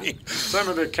funny. Some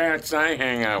of the cats I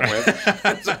hang out with.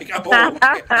 It's like,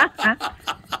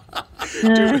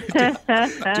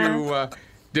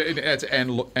 That's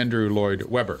Andrew Lloyd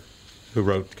Webber, who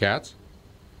wrote Cats?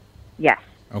 Yes.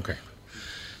 Okay.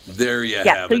 There you have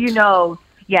so it.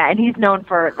 And he's known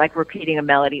for like repeating a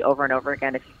melody over and over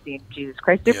again. If you've seen Jesus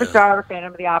Christ Superstar,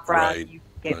 Phantom of the Opera, Right.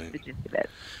 gets Right. the gist of it.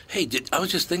 Hey, I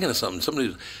was just thinking of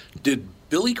something. Did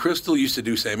Billy Crystal used to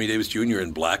do Sammy Davis Jr.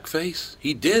 in blackface?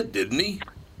 He did, didn't he?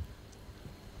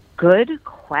 Good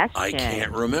question. I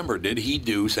can't remember. Did he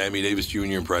do Sammy Davis Jr.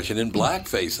 impression in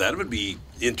blackface? That would be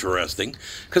interesting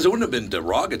because it wouldn't have been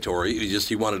derogatory.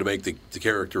 He wanted to make the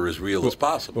character as real as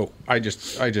possible. Well, I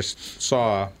just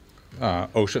saw the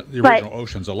original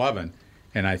Ocean's 11,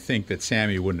 and I think that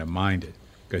Sammy wouldn't have minded.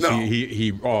 Because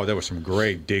there were some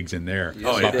great digs in there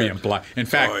about being black. In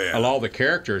fact, all the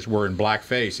characters were in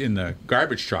blackface in the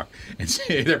garbage truck. And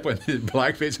they're putting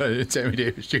blackface on Sammy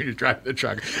Davis Jr. driving the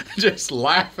truck, just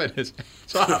laughing his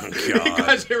ass off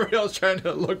because everybody else trying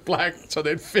to look black so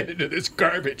they'd fit into this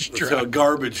garbage truck. It's a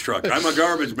garbage truck. I'm a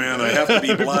garbage man. I have to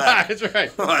be black. That's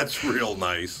right. Oh, that's real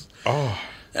nice. Oh.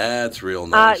 That's real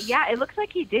nice. Yeah, it looks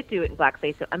like he did do it in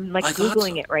blackface. I'm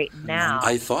Googling it right now.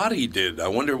 I thought he did. I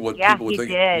wonder what people would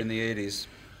think. Yeah, he did. In the 80s.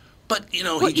 But,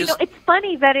 it's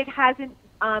funny that it hasn't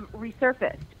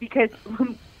resurfaced because,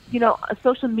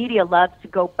 social media loves to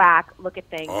go back, look at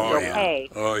things, and go, hey,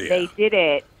 they did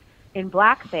it in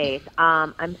blackface.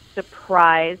 I'm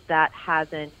surprised that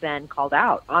hasn't been called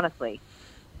out, honestly.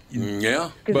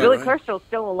 Yeah, because Billy Crystal's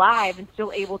still alive and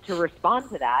still able to respond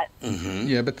to that. Mm-hmm.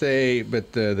 Yeah, but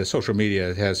the social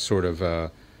media has sort of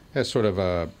what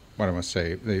I must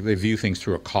say. They view things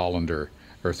through a colander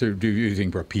or through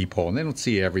using a peephole, and they don't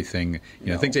see everything.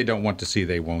 Things they don't want to see,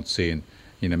 they won't see, and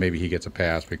maybe he gets a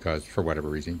pass because for whatever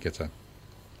reason he gets a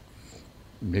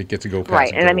go pass.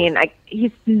 Right, and I mean,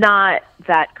 he's not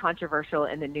that controversial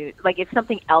in the news. Like if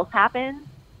something else happens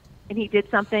and he did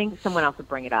something, someone else would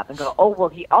bring it up and go, oh, well,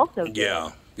 he also did.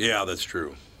 Yeah, that's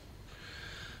true.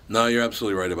 No, you're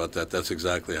absolutely right about that. That's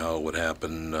exactly how it would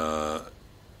happen. No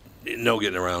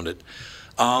getting around it.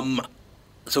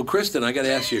 So, Kristen, I got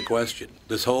to ask you a question.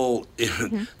 This whole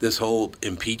this whole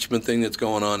impeachment thing that's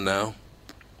going on now,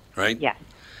 right? Yes.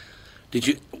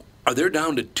 Are there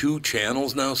down to 2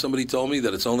 channels now? Somebody told me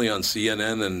that it's only on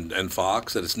CNN and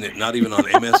Fox, that it's not even on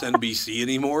MSNBC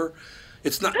anymore.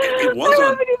 It's not. It was I on.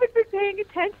 haven't even been paying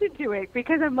attention to it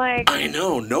because I'm like. I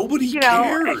know nobody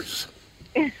cares.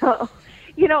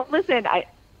 Listen.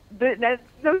 That's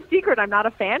no secret. I'm not a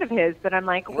fan of his, but I'm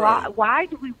like, why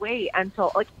do we wait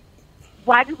until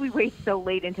Why did we wait so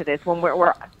late into this when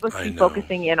we're supposed to be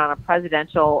focusing in on a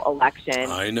presidential election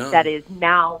that is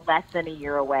now less than a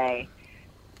year away?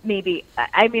 Maybe.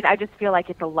 I mean, I just feel like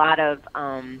it's a lot of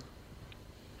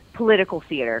political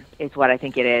theater is what I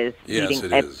think it is,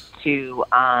 leading it to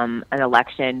an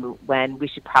election when we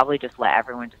should probably just let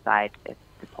everyone decide at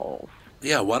the polls.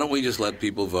 Yeah, why don't we just let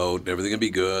people vote? Everything will be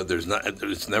good.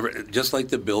 It's never just like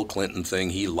the Bill Clinton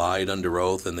thing. He lied under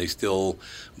oath, and they still,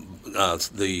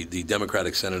 the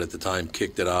Democratic Senate at the time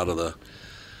kicked it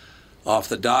off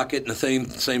the docket. And the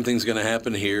same thing's going to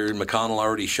happen here. McConnell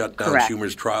already shut down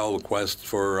Schumer's trial request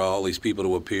for all these people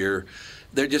to appear.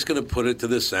 They're just going to put it to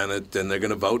the Senate, and they're going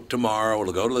to vote tomorrow.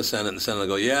 It'll go to the Senate, and the Senate will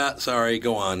go, yeah, sorry,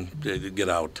 go on, get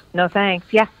out. No thanks.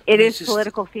 Yeah, it is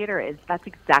political theater. That's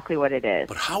exactly what it is.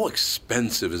 But how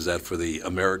expensive is that for the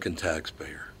American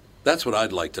taxpayer? That's what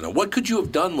I'd like to know. What could you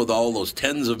have done with all those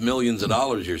tens of millions of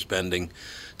dollars you're spending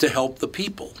to help the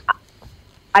people?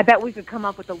 I bet we could come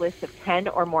up with a list of 10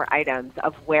 or more items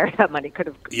of where that money could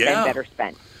have been better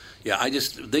spent. Yeah,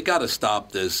 they got to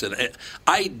stop this. And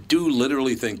I do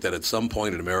literally think that at some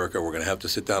point in America, we're going to have to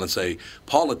sit down and say,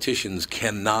 politicians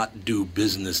cannot do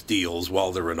business deals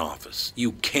while they're in office.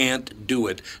 You can't do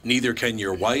it. Neither can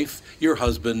your wife, your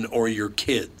husband, or your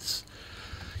kids.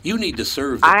 You need to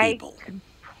serve the people. I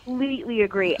completely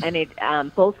agree.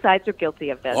 And both sides are guilty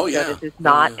of this. Oh, yeah. So this is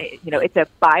not, it's a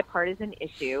bipartisan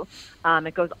issue.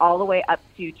 It goes all the way up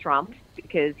to Trump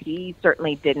because he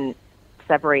certainly didn't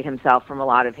separate himself from a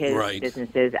lot of his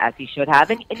businesses as he should have.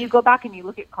 And you go back and you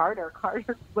look at Carter.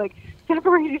 Carter,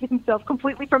 separated himself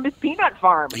completely from his peanut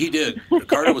farm. He did.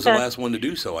 Carter was the last one to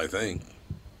do so, I think.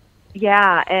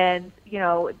 Yeah, and,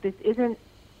 this isn't,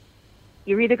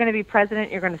 you're either going to be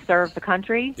president, you're going to serve the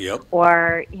country,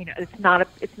 or, it's not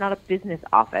a business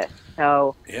office.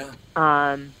 So,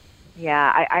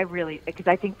 I really, because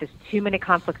I think there's too many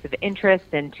conflicts of interest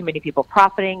and too many people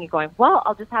profiting and going, well,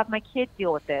 I'll just have my kid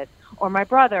deal with this, or my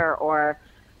brother, or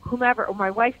whomever, or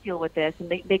my wife deal with this, and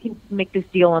they can make this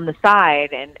deal on the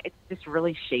side, and it's just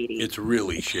really shady. It's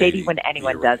really shady when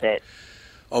anyone does it.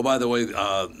 Oh, by the way,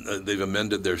 they've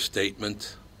amended their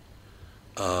statement.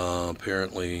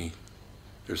 Apparently,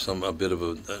 there's a bit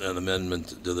of an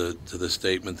amendment to the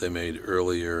statement they made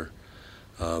earlier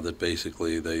that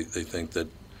basically they think that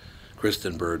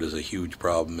Kristen Byrd is a huge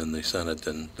problem in the Senate,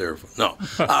 and therefore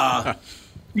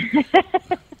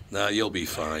no, you'll be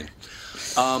fine.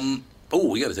 Oh,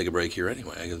 we got to take a break here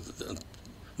anyway.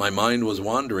 My mind was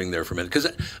wandering there for a minute.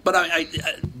 But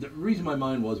the reason my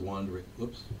mind was wandering.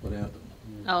 Whoops, what happened?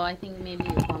 Oh, I think maybe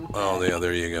you bumped. Oh, yeah,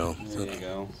 there you go. There you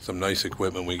go. Some nice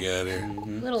equipment we got here.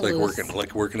 Little It's loose.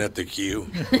 like working at the queue.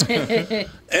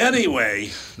 Anyway,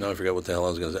 now I forgot what the hell I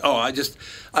was going to say.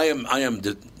 I am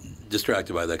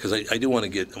distracted by that because I do want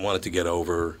it to get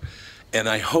over, and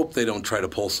I hope they don't try to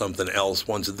pull something else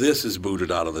once this is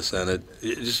booted out of the Senate.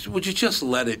 Would you just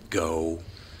let it go?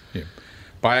 Yeah.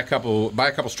 Buy a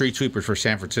couple street sweepers for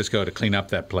San Francisco to clean up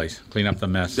that place, clean up the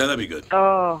mess. Yeah, that'd be good.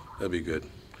 Oh. That'd be good.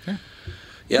 Yeah.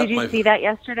 Yep, Did you see that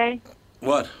yesterday?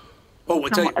 What? Oh,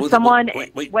 wait,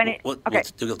 wait. Okay.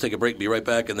 We'll take a break, be right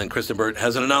back, and then Kristen Burt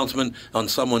has an announcement on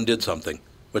someone did something,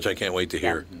 which I can't wait to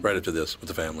hear right after this with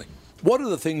the family. What are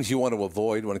the things you want to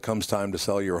avoid when it comes time to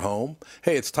sell your home?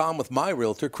 Hey, it's Tom with my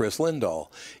realtor, Chris Lindahl.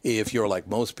 If you're like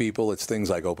most people, it's things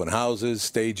like open houses,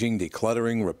 staging,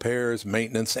 decluttering, repairs,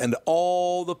 maintenance, and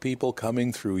all the people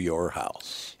coming through your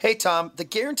house. Hey, Tom, the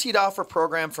Guaranteed Offer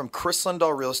program from Chris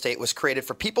Lindahl Real Estate was created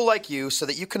for people like you so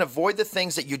that you can avoid the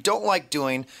things that you don't like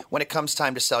doing when it comes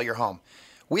time to sell your home.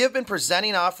 We have been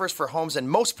presenting offers for homes in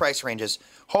most price ranges.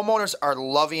 Homeowners are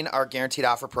loving our Guaranteed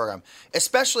Offer program,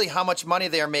 especially how much money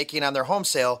they are making on their home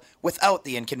sale without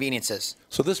the inconveniences.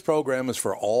 So this program is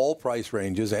for all price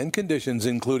ranges and conditions,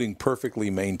 including perfectly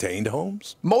maintained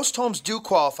homes? Most homes do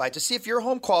qualify. To see if your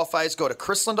home qualifies, go to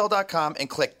chrislindahl.com and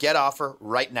click Get Offer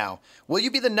right now. Will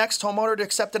you be the next homeowner to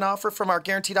accept an offer from our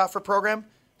Guaranteed Offer program?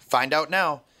 Find out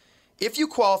now. If you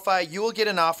qualify, you will get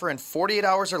an offer in 48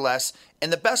 hours or less,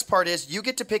 and the best part is you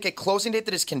get to pick a closing date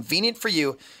that is convenient for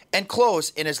you and close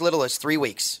in as little as 3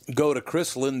 weeks. Go to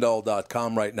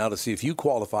chrislindahl.com right now to see if you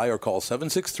qualify or call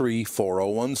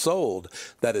 763-401-SOLD.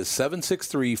 That is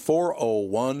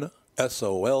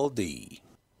 763-401-SOLD.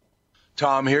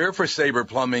 Tom here for Sabre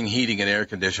Plumbing, Heating, and Air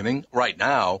Conditioning. Right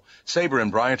now, Sabre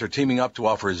and Bryant are teaming up to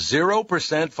offer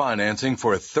 0% financing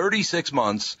for 36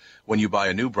 months when you buy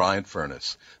a new Bryant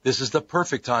furnace. This is the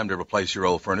perfect time to replace your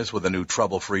old furnace with a new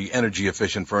trouble-free,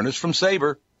 energy-efficient furnace from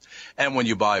Sabre. And when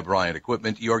you buy Bryant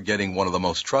equipment, you're getting one of the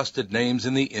most trusted names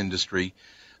in the industry.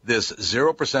 This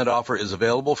 0% offer is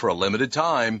available for a limited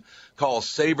time. Call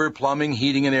Sabre Plumbing,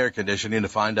 Heating, and Air Conditioning to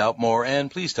find out more,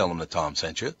 and please tell them that Tom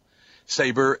sent you.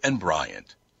 Sabre and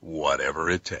Bryant, whatever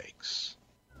it takes.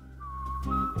 I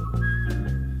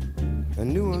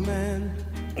knew a man.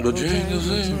 The jingle's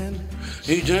in.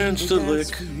 He danced a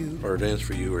lick. Or danced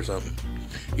for you or something.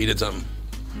 He did something.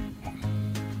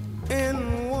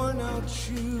 In worn out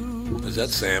shoes. Is that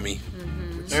Sammy?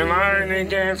 And I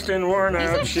danced in worn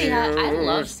out shoes. I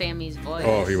love Sammy's voice.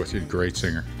 Oh, he's a great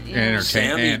singer.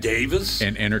 Sammy Davis?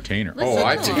 An entertainer. Listen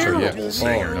I to think him. so, yeah. Terrible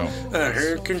singer. Oh, no.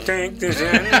 Who can take the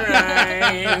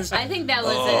sunrise? I think that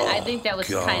was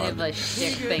kind of a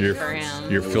shtick thing for him.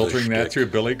 You're filtering that through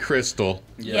Billy Crystal.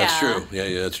 Yeah. That's true.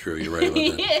 Yeah, that's true. You're right about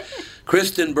that.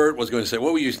 Kristen Burt was going to say,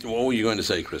 what were you going to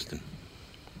say, Kristen?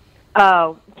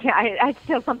 Oh, yeah, I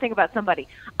said something about somebody.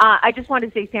 I just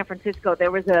wanted to say San Francisco.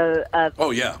 There was a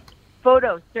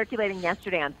photo circulating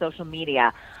yesterday on social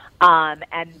media,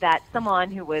 and that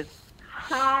someone who was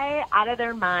high out of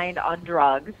their mind on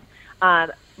drugs,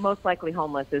 most likely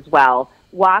homeless as well,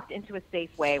 walked into a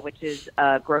Safeway, which is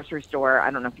a grocery store. I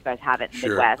don't know if you guys have it in the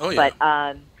Midwest, but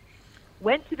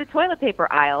went to the toilet paper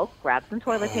aisle, grabbed some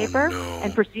toilet paper,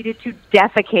 and proceeded to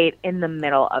defecate in the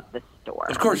middle of the store.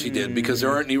 Of course he did, because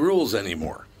there aren't any rules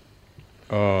anymore.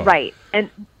 Right.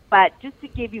 But just to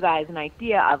give you guys an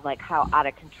idea of like how out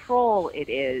of control it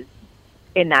is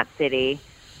in that city,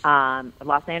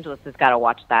 Los Angeles has got to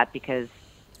watch that because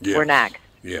we're next.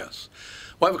 Yes.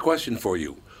 Well, I have a question for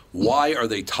you. Why are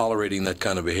they tolerating that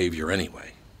kind of behavior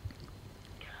anyway?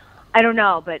 I don't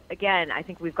know, but again, I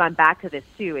think we've gone back to this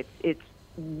too.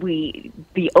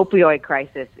 The opioid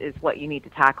crisis is what you need to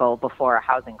tackle before a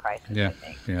housing crisis. Yeah, I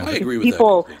think. yeah. I agree with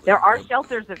People, that. there are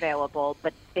shelters available,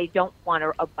 but they don't want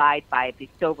to abide by the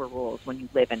sober rules when you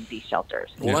live in these shelters.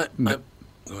 Well,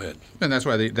 go ahead. And that's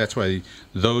why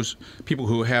those people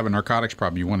who have a narcotics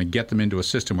problem, you want to get them into a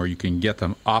system where you can get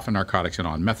them off of narcotics and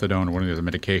on methadone or one of the other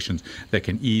medications that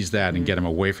can ease that and get them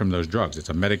away from those drugs. It's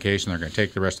a medication they're going to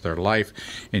take the rest of their life,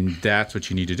 and that's what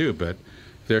you need to do. But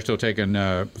if they're still taking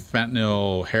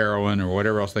fentanyl, heroin, or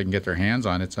whatever else they can get their hands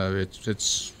on,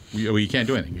 you can't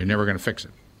do anything. You're never going to fix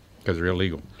it because they're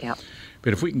illegal. Yep.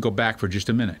 But if we can go back for just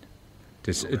a minute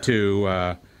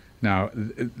now,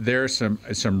 there are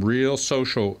some real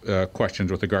social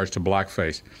questions with regards to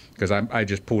blackface, because I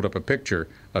just pulled up a picture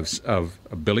of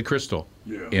Billy Crystal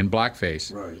in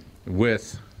blackface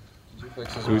with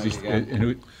who's he?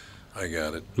 I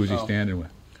got it. Who's he standing with?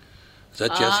 Is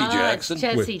that Jesse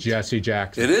Jackson? With Jesse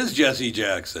Jackson. It is Jesse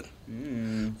Jackson.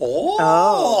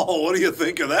 Oh, what do you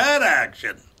think of that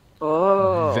action?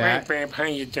 Oh. That, Babe, how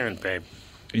you doing, babe?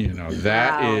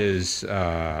 That is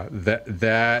I find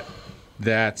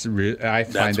That's why that it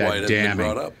hasn't been damning.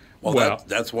 brought up. Well,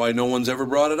 that's why no one's ever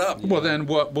brought it up. Well, then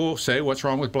we'll say what's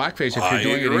wrong with blackface if you're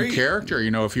doing it in character.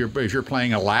 If you're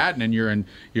playing Aladdin and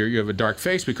you have a dark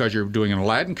face because you're doing an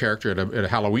Aladdin character at a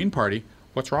Halloween party.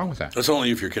 What's wrong with that? That's only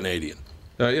if you're Canadian.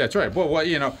 Yeah, that's right. Well,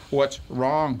 what's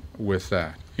wrong with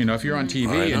that? If you're on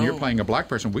TV and you're playing a black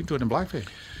person, we can do it in blackface.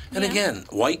 And again,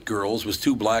 White Girls was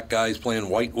 2 black guys playing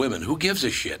white women. Who gives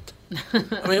a shit?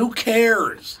 I mean, who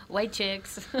cares? White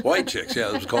chicks. White chicks, yeah,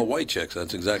 it was called White Chicks.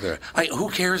 That's exactly right. Who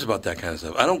cares about that kind of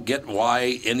stuff? I don't get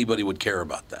why anybody would care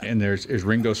about that. And is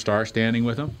Ringo Starr standing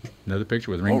with him? Another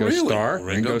picture with Ringo Starr.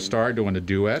 Ringo Starr doing a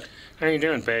duet. How you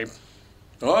doing, babe?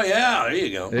 Oh yeah, there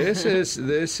you go. This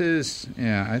is.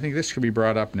 Yeah, I think this could be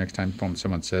brought up next time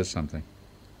someone says something.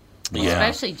 Yeah.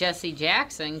 Especially Jesse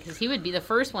Jackson, because he would be the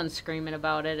first one screaming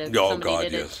about it if somebody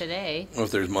did it today. Well,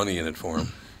 if there's money in it for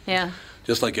him. Yeah.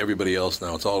 Just like everybody else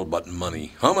now, it's all about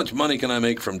money. How much money can I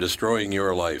make from destroying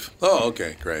your life? Oh,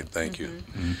 okay, great, thank you.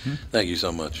 Mm-hmm. Thank you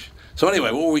so much. So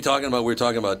anyway, what were we talking about? We were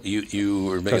talking about you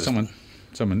were making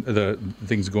the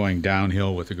things going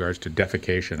downhill with regards to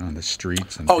defecation on the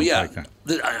streets and things like that.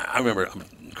 I remember,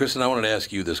 Kristen, I wanted to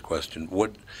ask you this question.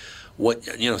 What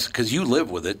because you live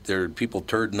with it, there are people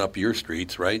turding up your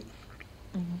streets, right?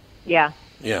 Mm-hmm. Yeah.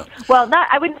 Yeah. Well,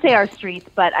 I wouldn't say our streets,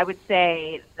 but I would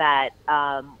say that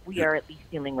we are at least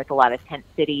dealing with a lot of tent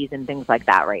cities and things like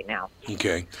that right now.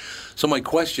 Okay. So my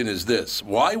question is this.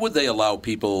 Why would they allow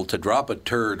people to drop a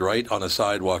turd right on a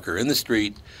sidewalk or in the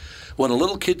street when a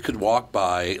little kid could walk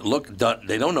by, look,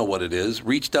 they don't know what it is,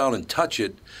 reach down and touch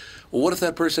it? Well, what if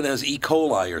that person has E.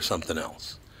 coli or something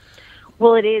else?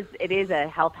 Well, it is a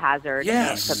health hazard.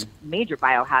 Yes. And it's a major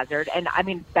biohazard. And I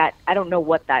mean, I don't know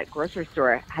what that grocery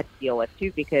store had to deal with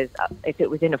too, because if it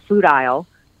was in a food aisle,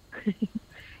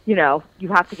 you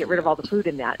have to get rid of all the food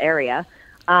in that area.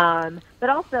 But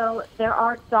also there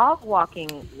are dog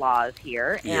walking laws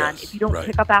here. And if you don't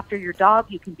pick up after your dog,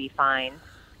 you can be fined.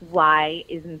 Why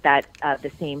isn't that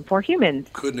the same for humans?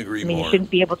 Couldn't agree more. more. You shouldn't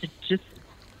be able to just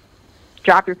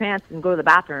drop your pants and go to the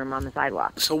bathroom on the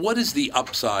sidewalk. So what is the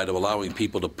upside of allowing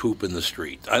people to poop in the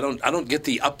street? I don't get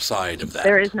the upside of that.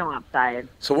 There is no upside.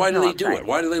 So why do they do it?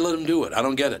 Why do they let them do it? I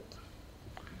don't get it.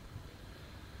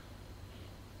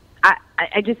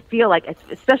 I just feel like,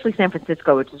 especially San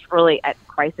Francisco, which is really at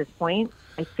crisis point,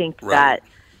 I think that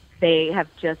they have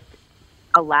just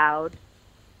allowed,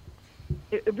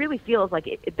 it really feels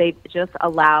like they've just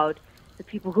allowed the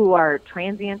people who are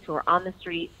transients, who are on the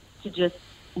street, to just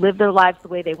live their lives the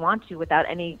way they want to without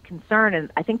any concern.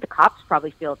 And I think the cops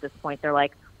probably feel at this point, they're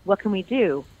like, what can we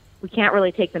do? We can't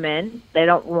really take them in. They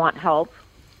don't want help.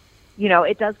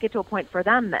 It does get to a point for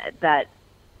them that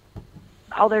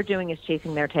all they're doing is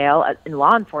chasing their tail in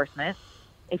law enforcement.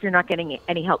 If you're not getting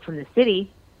any help from the city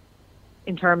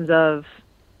in terms of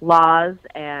laws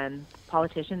and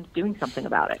politicians doing something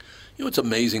about it. What's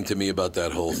amazing to me about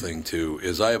that whole thing, too,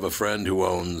 is I have a friend who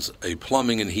owns a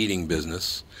plumbing and heating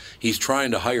business. He's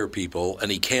trying to hire people,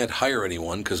 and he can't hire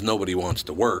anyone because nobody wants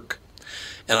to work.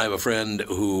 And I have a friend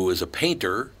who is a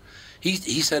painter.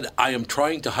 He said, I am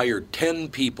trying to hire 10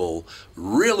 people,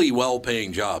 really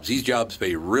well-paying jobs. These jobs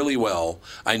pay really well.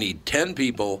 I need 10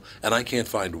 people, and I can't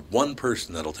find one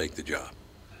person that'll take the job.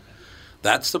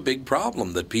 That's the big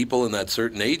problem, that people in that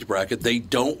certain age bracket, they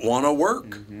don't want to work.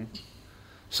 Mm-hmm.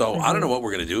 So I don't know what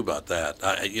we're going to do about that.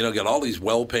 Got all these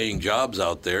well-paying jobs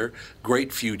out there,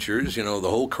 great futures, the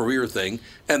whole career thing,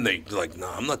 and they're like, no,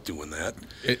 I'm not doing that.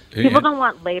 People don't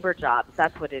want labor jobs.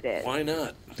 That's what it is. Why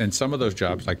not? And some of those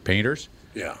jobs, like painters,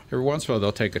 every once in a while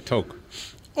they'll take a toke.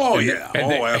 Oh, and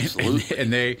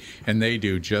absolutely. And they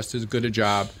do just as good a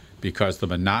job because the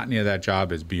monotony of that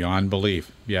job is beyond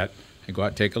belief. Yet they go out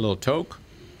and take a little toke,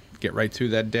 get right through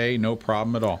that day, no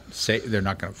problem at all. They're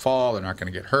not going to fall. They're not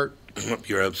going to get hurt.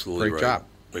 You're absolutely right. Great job.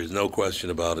 There's no question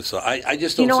about it. So I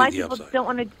just don't see the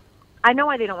upside. I know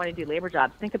why they don't want to do labor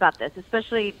jobs. Think about this,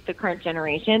 especially the current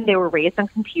generation. They were raised on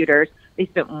computers. They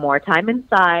spent more time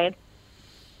inside.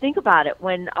 Think about it.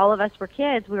 When all of us were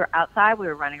kids, we were outside. We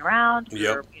were running around. We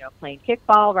were playing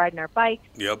kickball, riding our bikes.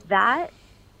 Yep. That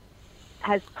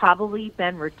has probably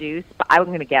been reduced, I'm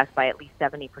going to guess, by at least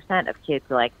 70% of kids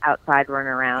like outside running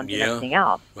around and everything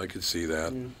else. I could see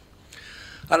that.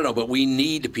 I don't know, but we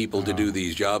need people to do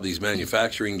these jobs, these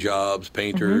manufacturing jobs,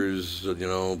 painters,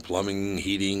 plumbing,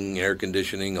 heating, air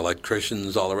conditioning,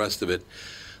 electricians, all the rest of it.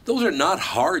 Those are not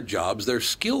hard jobs. They're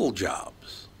skill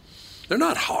jobs. They're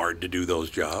not hard to do those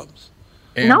jobs.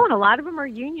 And, and a lot of them are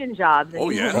union jobs. And Oh,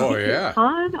 yeah. Oh, yeah. A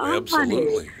ton of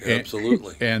Absolutely. money.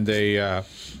 Absolutely. And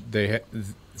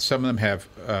some of them have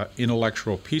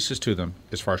intellectual pieces to them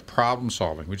as far as problem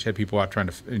solving. We just had people out trying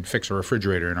to fix a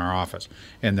refrigerator in our office,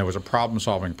 and there was a problem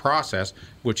solving process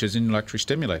which is intellectually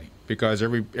stimulating because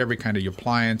every kind of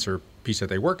appliance or piece that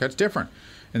they work at is different,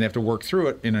 and they have to work through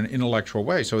it in an intellectual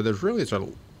way. So there's a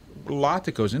lot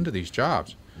that goes into these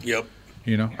jobs. Yep.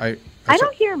 You know, I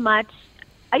don't hear much.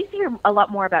 I used to hear a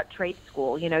lot more about trade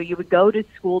school. You know, you would go to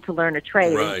school to learn a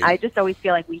trade. Right. And I just always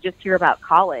feel like we just hear about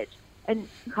college. And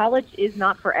college is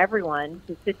not for everyone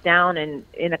to sit down and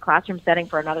in a classroom setting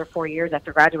for another 4 years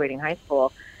after graduating high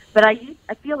school. But I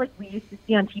feel like we used to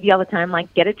see on TV all the time,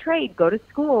 like, get a trade, go to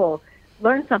school,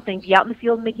 learn something, be out in the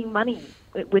field making money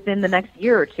within the next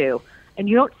year or two. And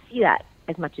you don't see that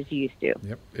as much as you used to.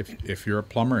 Yep. If you're a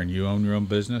plumber and you own your own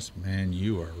business, man,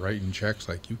 you are writing checks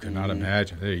like you cannot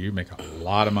imagine. Hey, you make a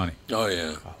lot of money. Oh,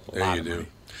 yeah. There you do.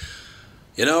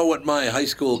 You know what my high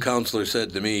school counselor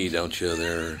said to me, don't you,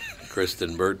 there,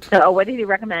 Kristen Burt? Oh, what did he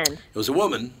recommend? It was a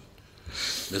woman,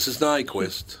 Mrs.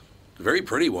 Nyquist. A very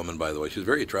pretty woman, by the way. She was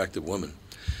a very attractive woman.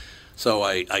 So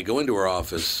I go into her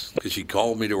office, because she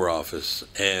called me to her office,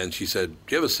 and she said,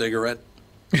 do you have a cigarette?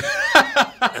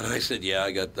 And I said, yeah,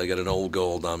 I got an Old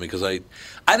Gold on me, because I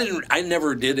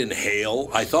never did inhale.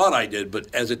 I thought I did,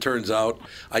 but as it turns out,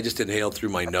 I just inhaled through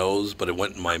my nose, but it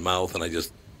went in my mouth, and I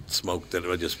just smoked it.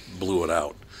 I just blew it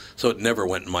out. So it never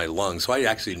went in my lungs. So I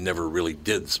actually never really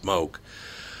did smoke.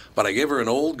 But I gave her an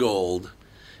Old Gold,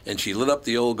 and she lit up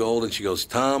the Old Gold, and she goes,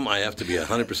 Tom, I have to be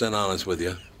 100% honest with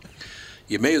you.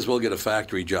 You may as well get a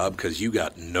factory job because you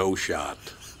got no shot.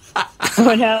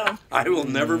 Oh, no. I will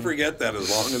never forget that as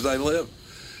long as I live.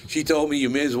 She told me you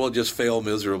may as well just fail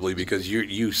miserably because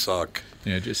you suck.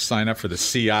 Yeah, just sign up for the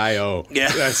CIO.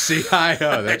 Yeah.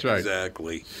 CIO, that's right.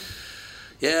 Exactly.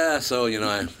 Yeah, so,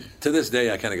 to this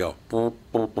day, I kind of go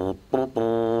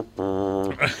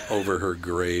over her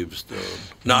gravestone.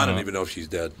 No, I don't even know if she's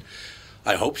dead.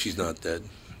 I hope she's not dead.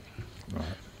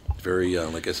 Very,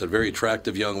 like I said, very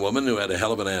attractive young woman who had a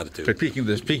hell of an attitude. But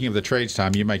speaking of the trades,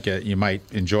 Tom, you might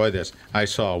enjoy this. I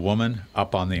saw a woman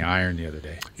up on the iron the other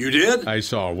day. You did? I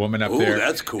saw a woman up there. Oh,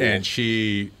 that's cool. And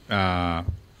she was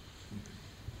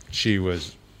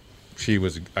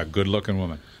a good-looking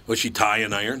woman. Was she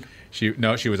tying iron? She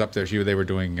was up there. They were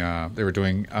doing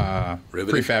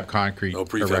prefab concrete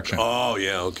erection. Oh,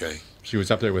 yeah, okay. She was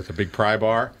up there with a big pry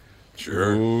bar.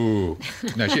 Sure. Ooh.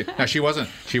 She wasn't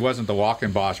the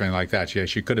walk-in boss or anything like that.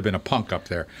 She could have been a punk up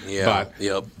there. Yeah. But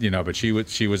yep. But she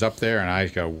was up there, and I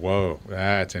go, whoa,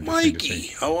 that's interesting. Mikey,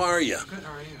 how are you? Good.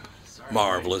 How are you? Sorry.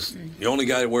 Marvelous. The only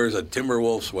guy that wears a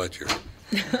Timberwolves sweatshirt.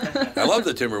 I love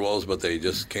the Timberwolves, but they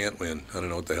just can't win. I don't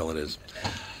know what the hell it is.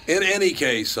 In any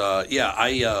case, I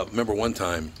remember one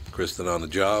time, Kristen, on the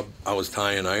job, I was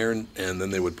tying iron, and then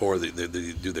they would pour do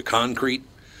the concrete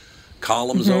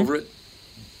columns over it.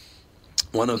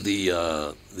 One of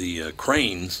the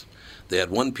cranes, they had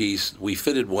one piece. We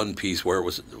fitted one piece where it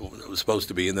was supposed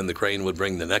to be, and then the crane would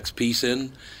bring the next piece in.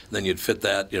 And then you'd fit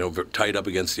that, tight up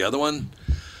against the other one.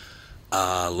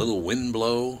 A little wind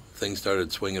blow, things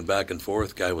started swinging back and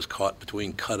forth. Guy was caught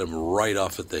between, cut him right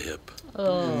off at the hip.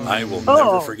 Oh. I will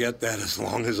never forget that as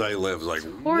long as I live. It was like,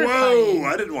 whoa!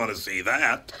 I didn't want to see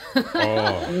that.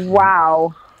 Oh.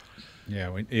 Wow. Yeah,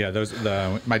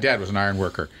 my dad was an iron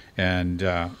worker, and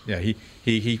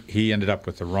he ended up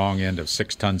with the wrong end of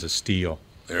 6 tons of steel.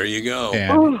 There you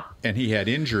go. And he had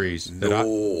injuries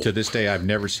that to this day I've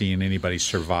never seen anybody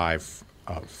survive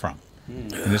from.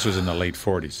 And this was in the late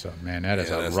 40s. So man, that is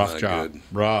a rough job,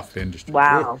 rough industry.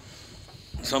 Wow.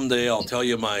 Someday I'll tell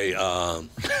you my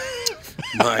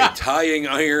my tying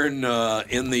iron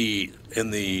in the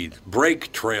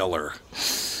brake trailer.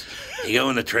 You go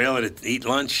in the trailer to eat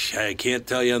lunch. I can't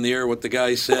tell you on the air what the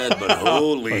guy said, but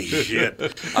holy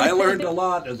shit. I learned a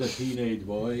lot as a teenage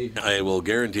boy. I will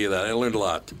guarantee you that. I learned a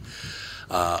lot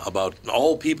about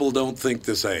all people don't think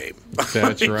the same.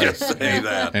 That's right. Just say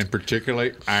that. And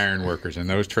particularly iron workers in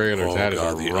those trailers. That is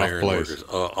a rough place.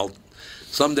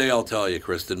 Someday I'll tell you,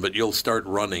 Kristen, but you'll start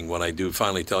running when I do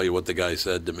finally tell you what the guy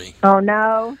said to me. Oh,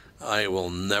 no. I will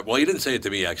never. Well, he didn't say it to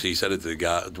me, actually. He said it to the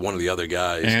guy, one of the other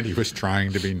guys. And he was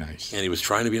trying to be nice. And he was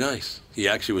trying to be nice. He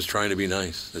actually was trying to be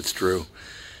nice. It's true.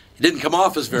 He didn't come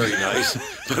off as very nice,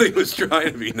 but he was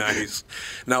trying to be nice.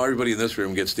 Now everybody in this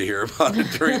room gets to hear about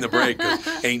it during the break,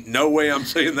 because ain't no way I'm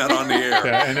saying that on the air.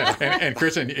 Yeah, and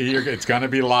Kristen, it's going to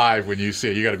be live when you see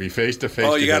it. You got to be face to face.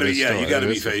 Oh, you got to be. Yeah, you got to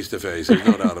be face to face. There's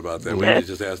no doubt about that. It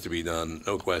just has to be done.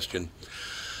 No question.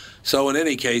 So in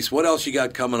any case, what else you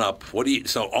got coming up?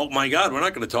 Oh my God, we're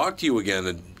not going to talk to you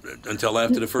again until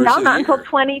after the first No, of the not year. until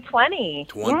 2020.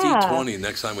 2020,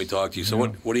 next time we talk to you. So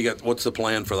what do you got? What's the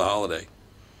plan for the holiday?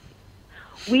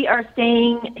 We are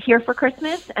staying here for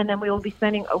Christmas, and then we will be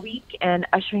spending a week and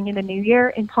ushering in the new year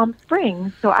in Palm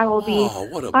Springs. So I will be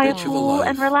what a by a bitch of a pool life.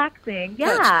 and relaxing.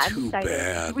 Yeah, That's I'm too excited.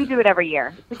 bad. We do it every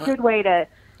year. It's a good way to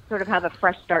sort of have a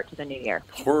fresh start to the new year.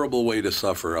 Horrible way to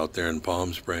suffer out there in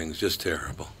Palm Springs. Just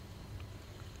terrible.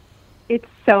 It's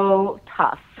so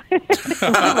tough. She's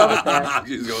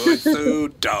going, it's so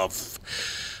tough.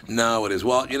 No, it is.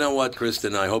 Well, you know what,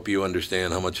 Kristen? I hope you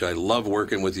understand how much I love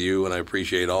working with you, and I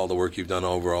appreciate all the work you've done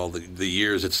over all the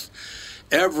years. It's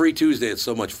every Tuesday. It's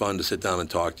so much fun to sit down and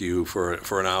talk to you for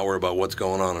an hour about what's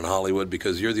going on in Hollywood,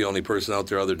 because you're the only person out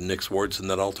there other than Nick Swartzen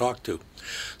that I'll talk to.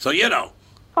 So, you know.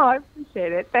 Oh, I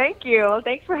appreciate it. Thank you.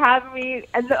 Thanks for having me.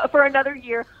 And for another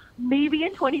year, maybe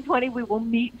in 2020 we will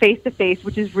meet face to face,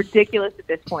 which is ridiculous at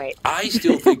this point. I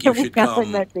still think you should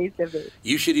come. Face-to-face.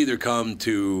 You should either come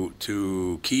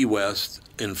to Key West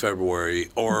in February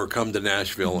or come to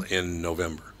Nashville in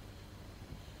November.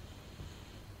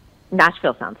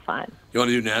 Nashville sounds fun. You want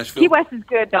to do Nashville? Key West is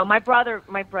good though. My brother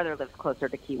lives closer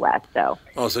to Key West, so.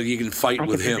 Oh, so you can fight I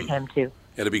with can him. visit him too.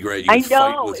 It'll be great. You I can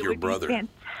know, fight with it your would be brother.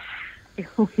 It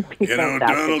would be You know,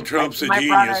 fantastic. Donald Trump's a My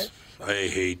genius. brother. I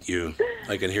hate you.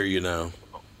 I can hear you now.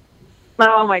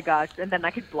 Oh my gosh! And then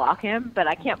I could block him, but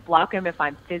I can't block him if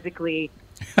I'm physically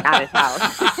at his house.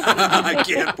 I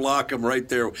can't block him right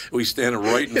there. We stand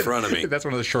right in front of me. That's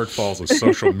one of the shortfalls of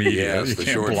social media. Yes, you the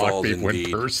can't block shortfalls people indeed.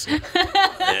 in person.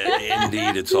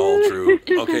 Indeed, it's all true.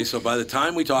 Okay, so by the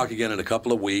time we talk again in a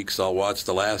couple of weeks, I'll watch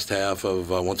the last half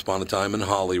of Once Upon a Time in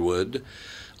Hollywood.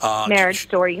 Marriage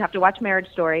Story. You have to watch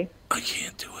Marriage Story. I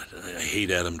can't do it. I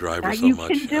hate Adam Driver Now so you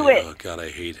much. can do it. Oh, God, I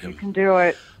hate him. You can do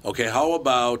it. Okay, how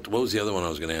about, what was the other one I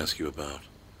was going to ask you about?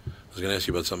 I was going to ask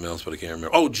you about something else, but I can't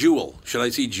remember. Oh, Jewel. Should I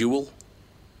see Jewel?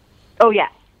 Oh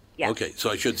yes. Yes. Okay, so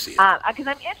I should see it. Because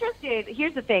I'm interested.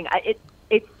 Here's the thing.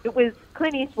 It was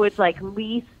Clint Eastwood's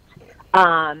least.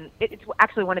 It's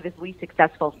actually one of his least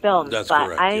successful films. That's but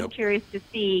correct, I'm yep. curious to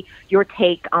see your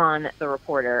take on The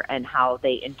Reporter and how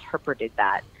they interpreted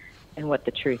that and what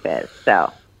the truth is.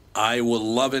 So. I will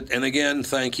love it. And again,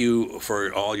 thank you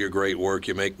for all your great work.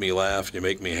 You make me laugh. You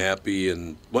make me happy.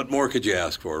 And what more could you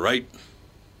ask for, right?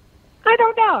 I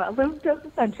don't know. A little dose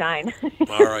of sunshine.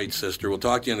 All right, sister. We'll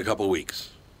talk to you in a couple of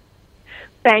weeks.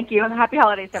 Thank you. And happy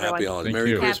holidays, everyone. Happy holidays. Thank Merry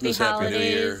you. Christmas. Happy Happy New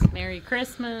Year. holidays. Merry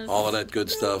Christmas. All of that good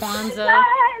stuff. Kwanzaa.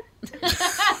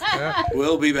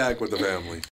 We'll be back with the family.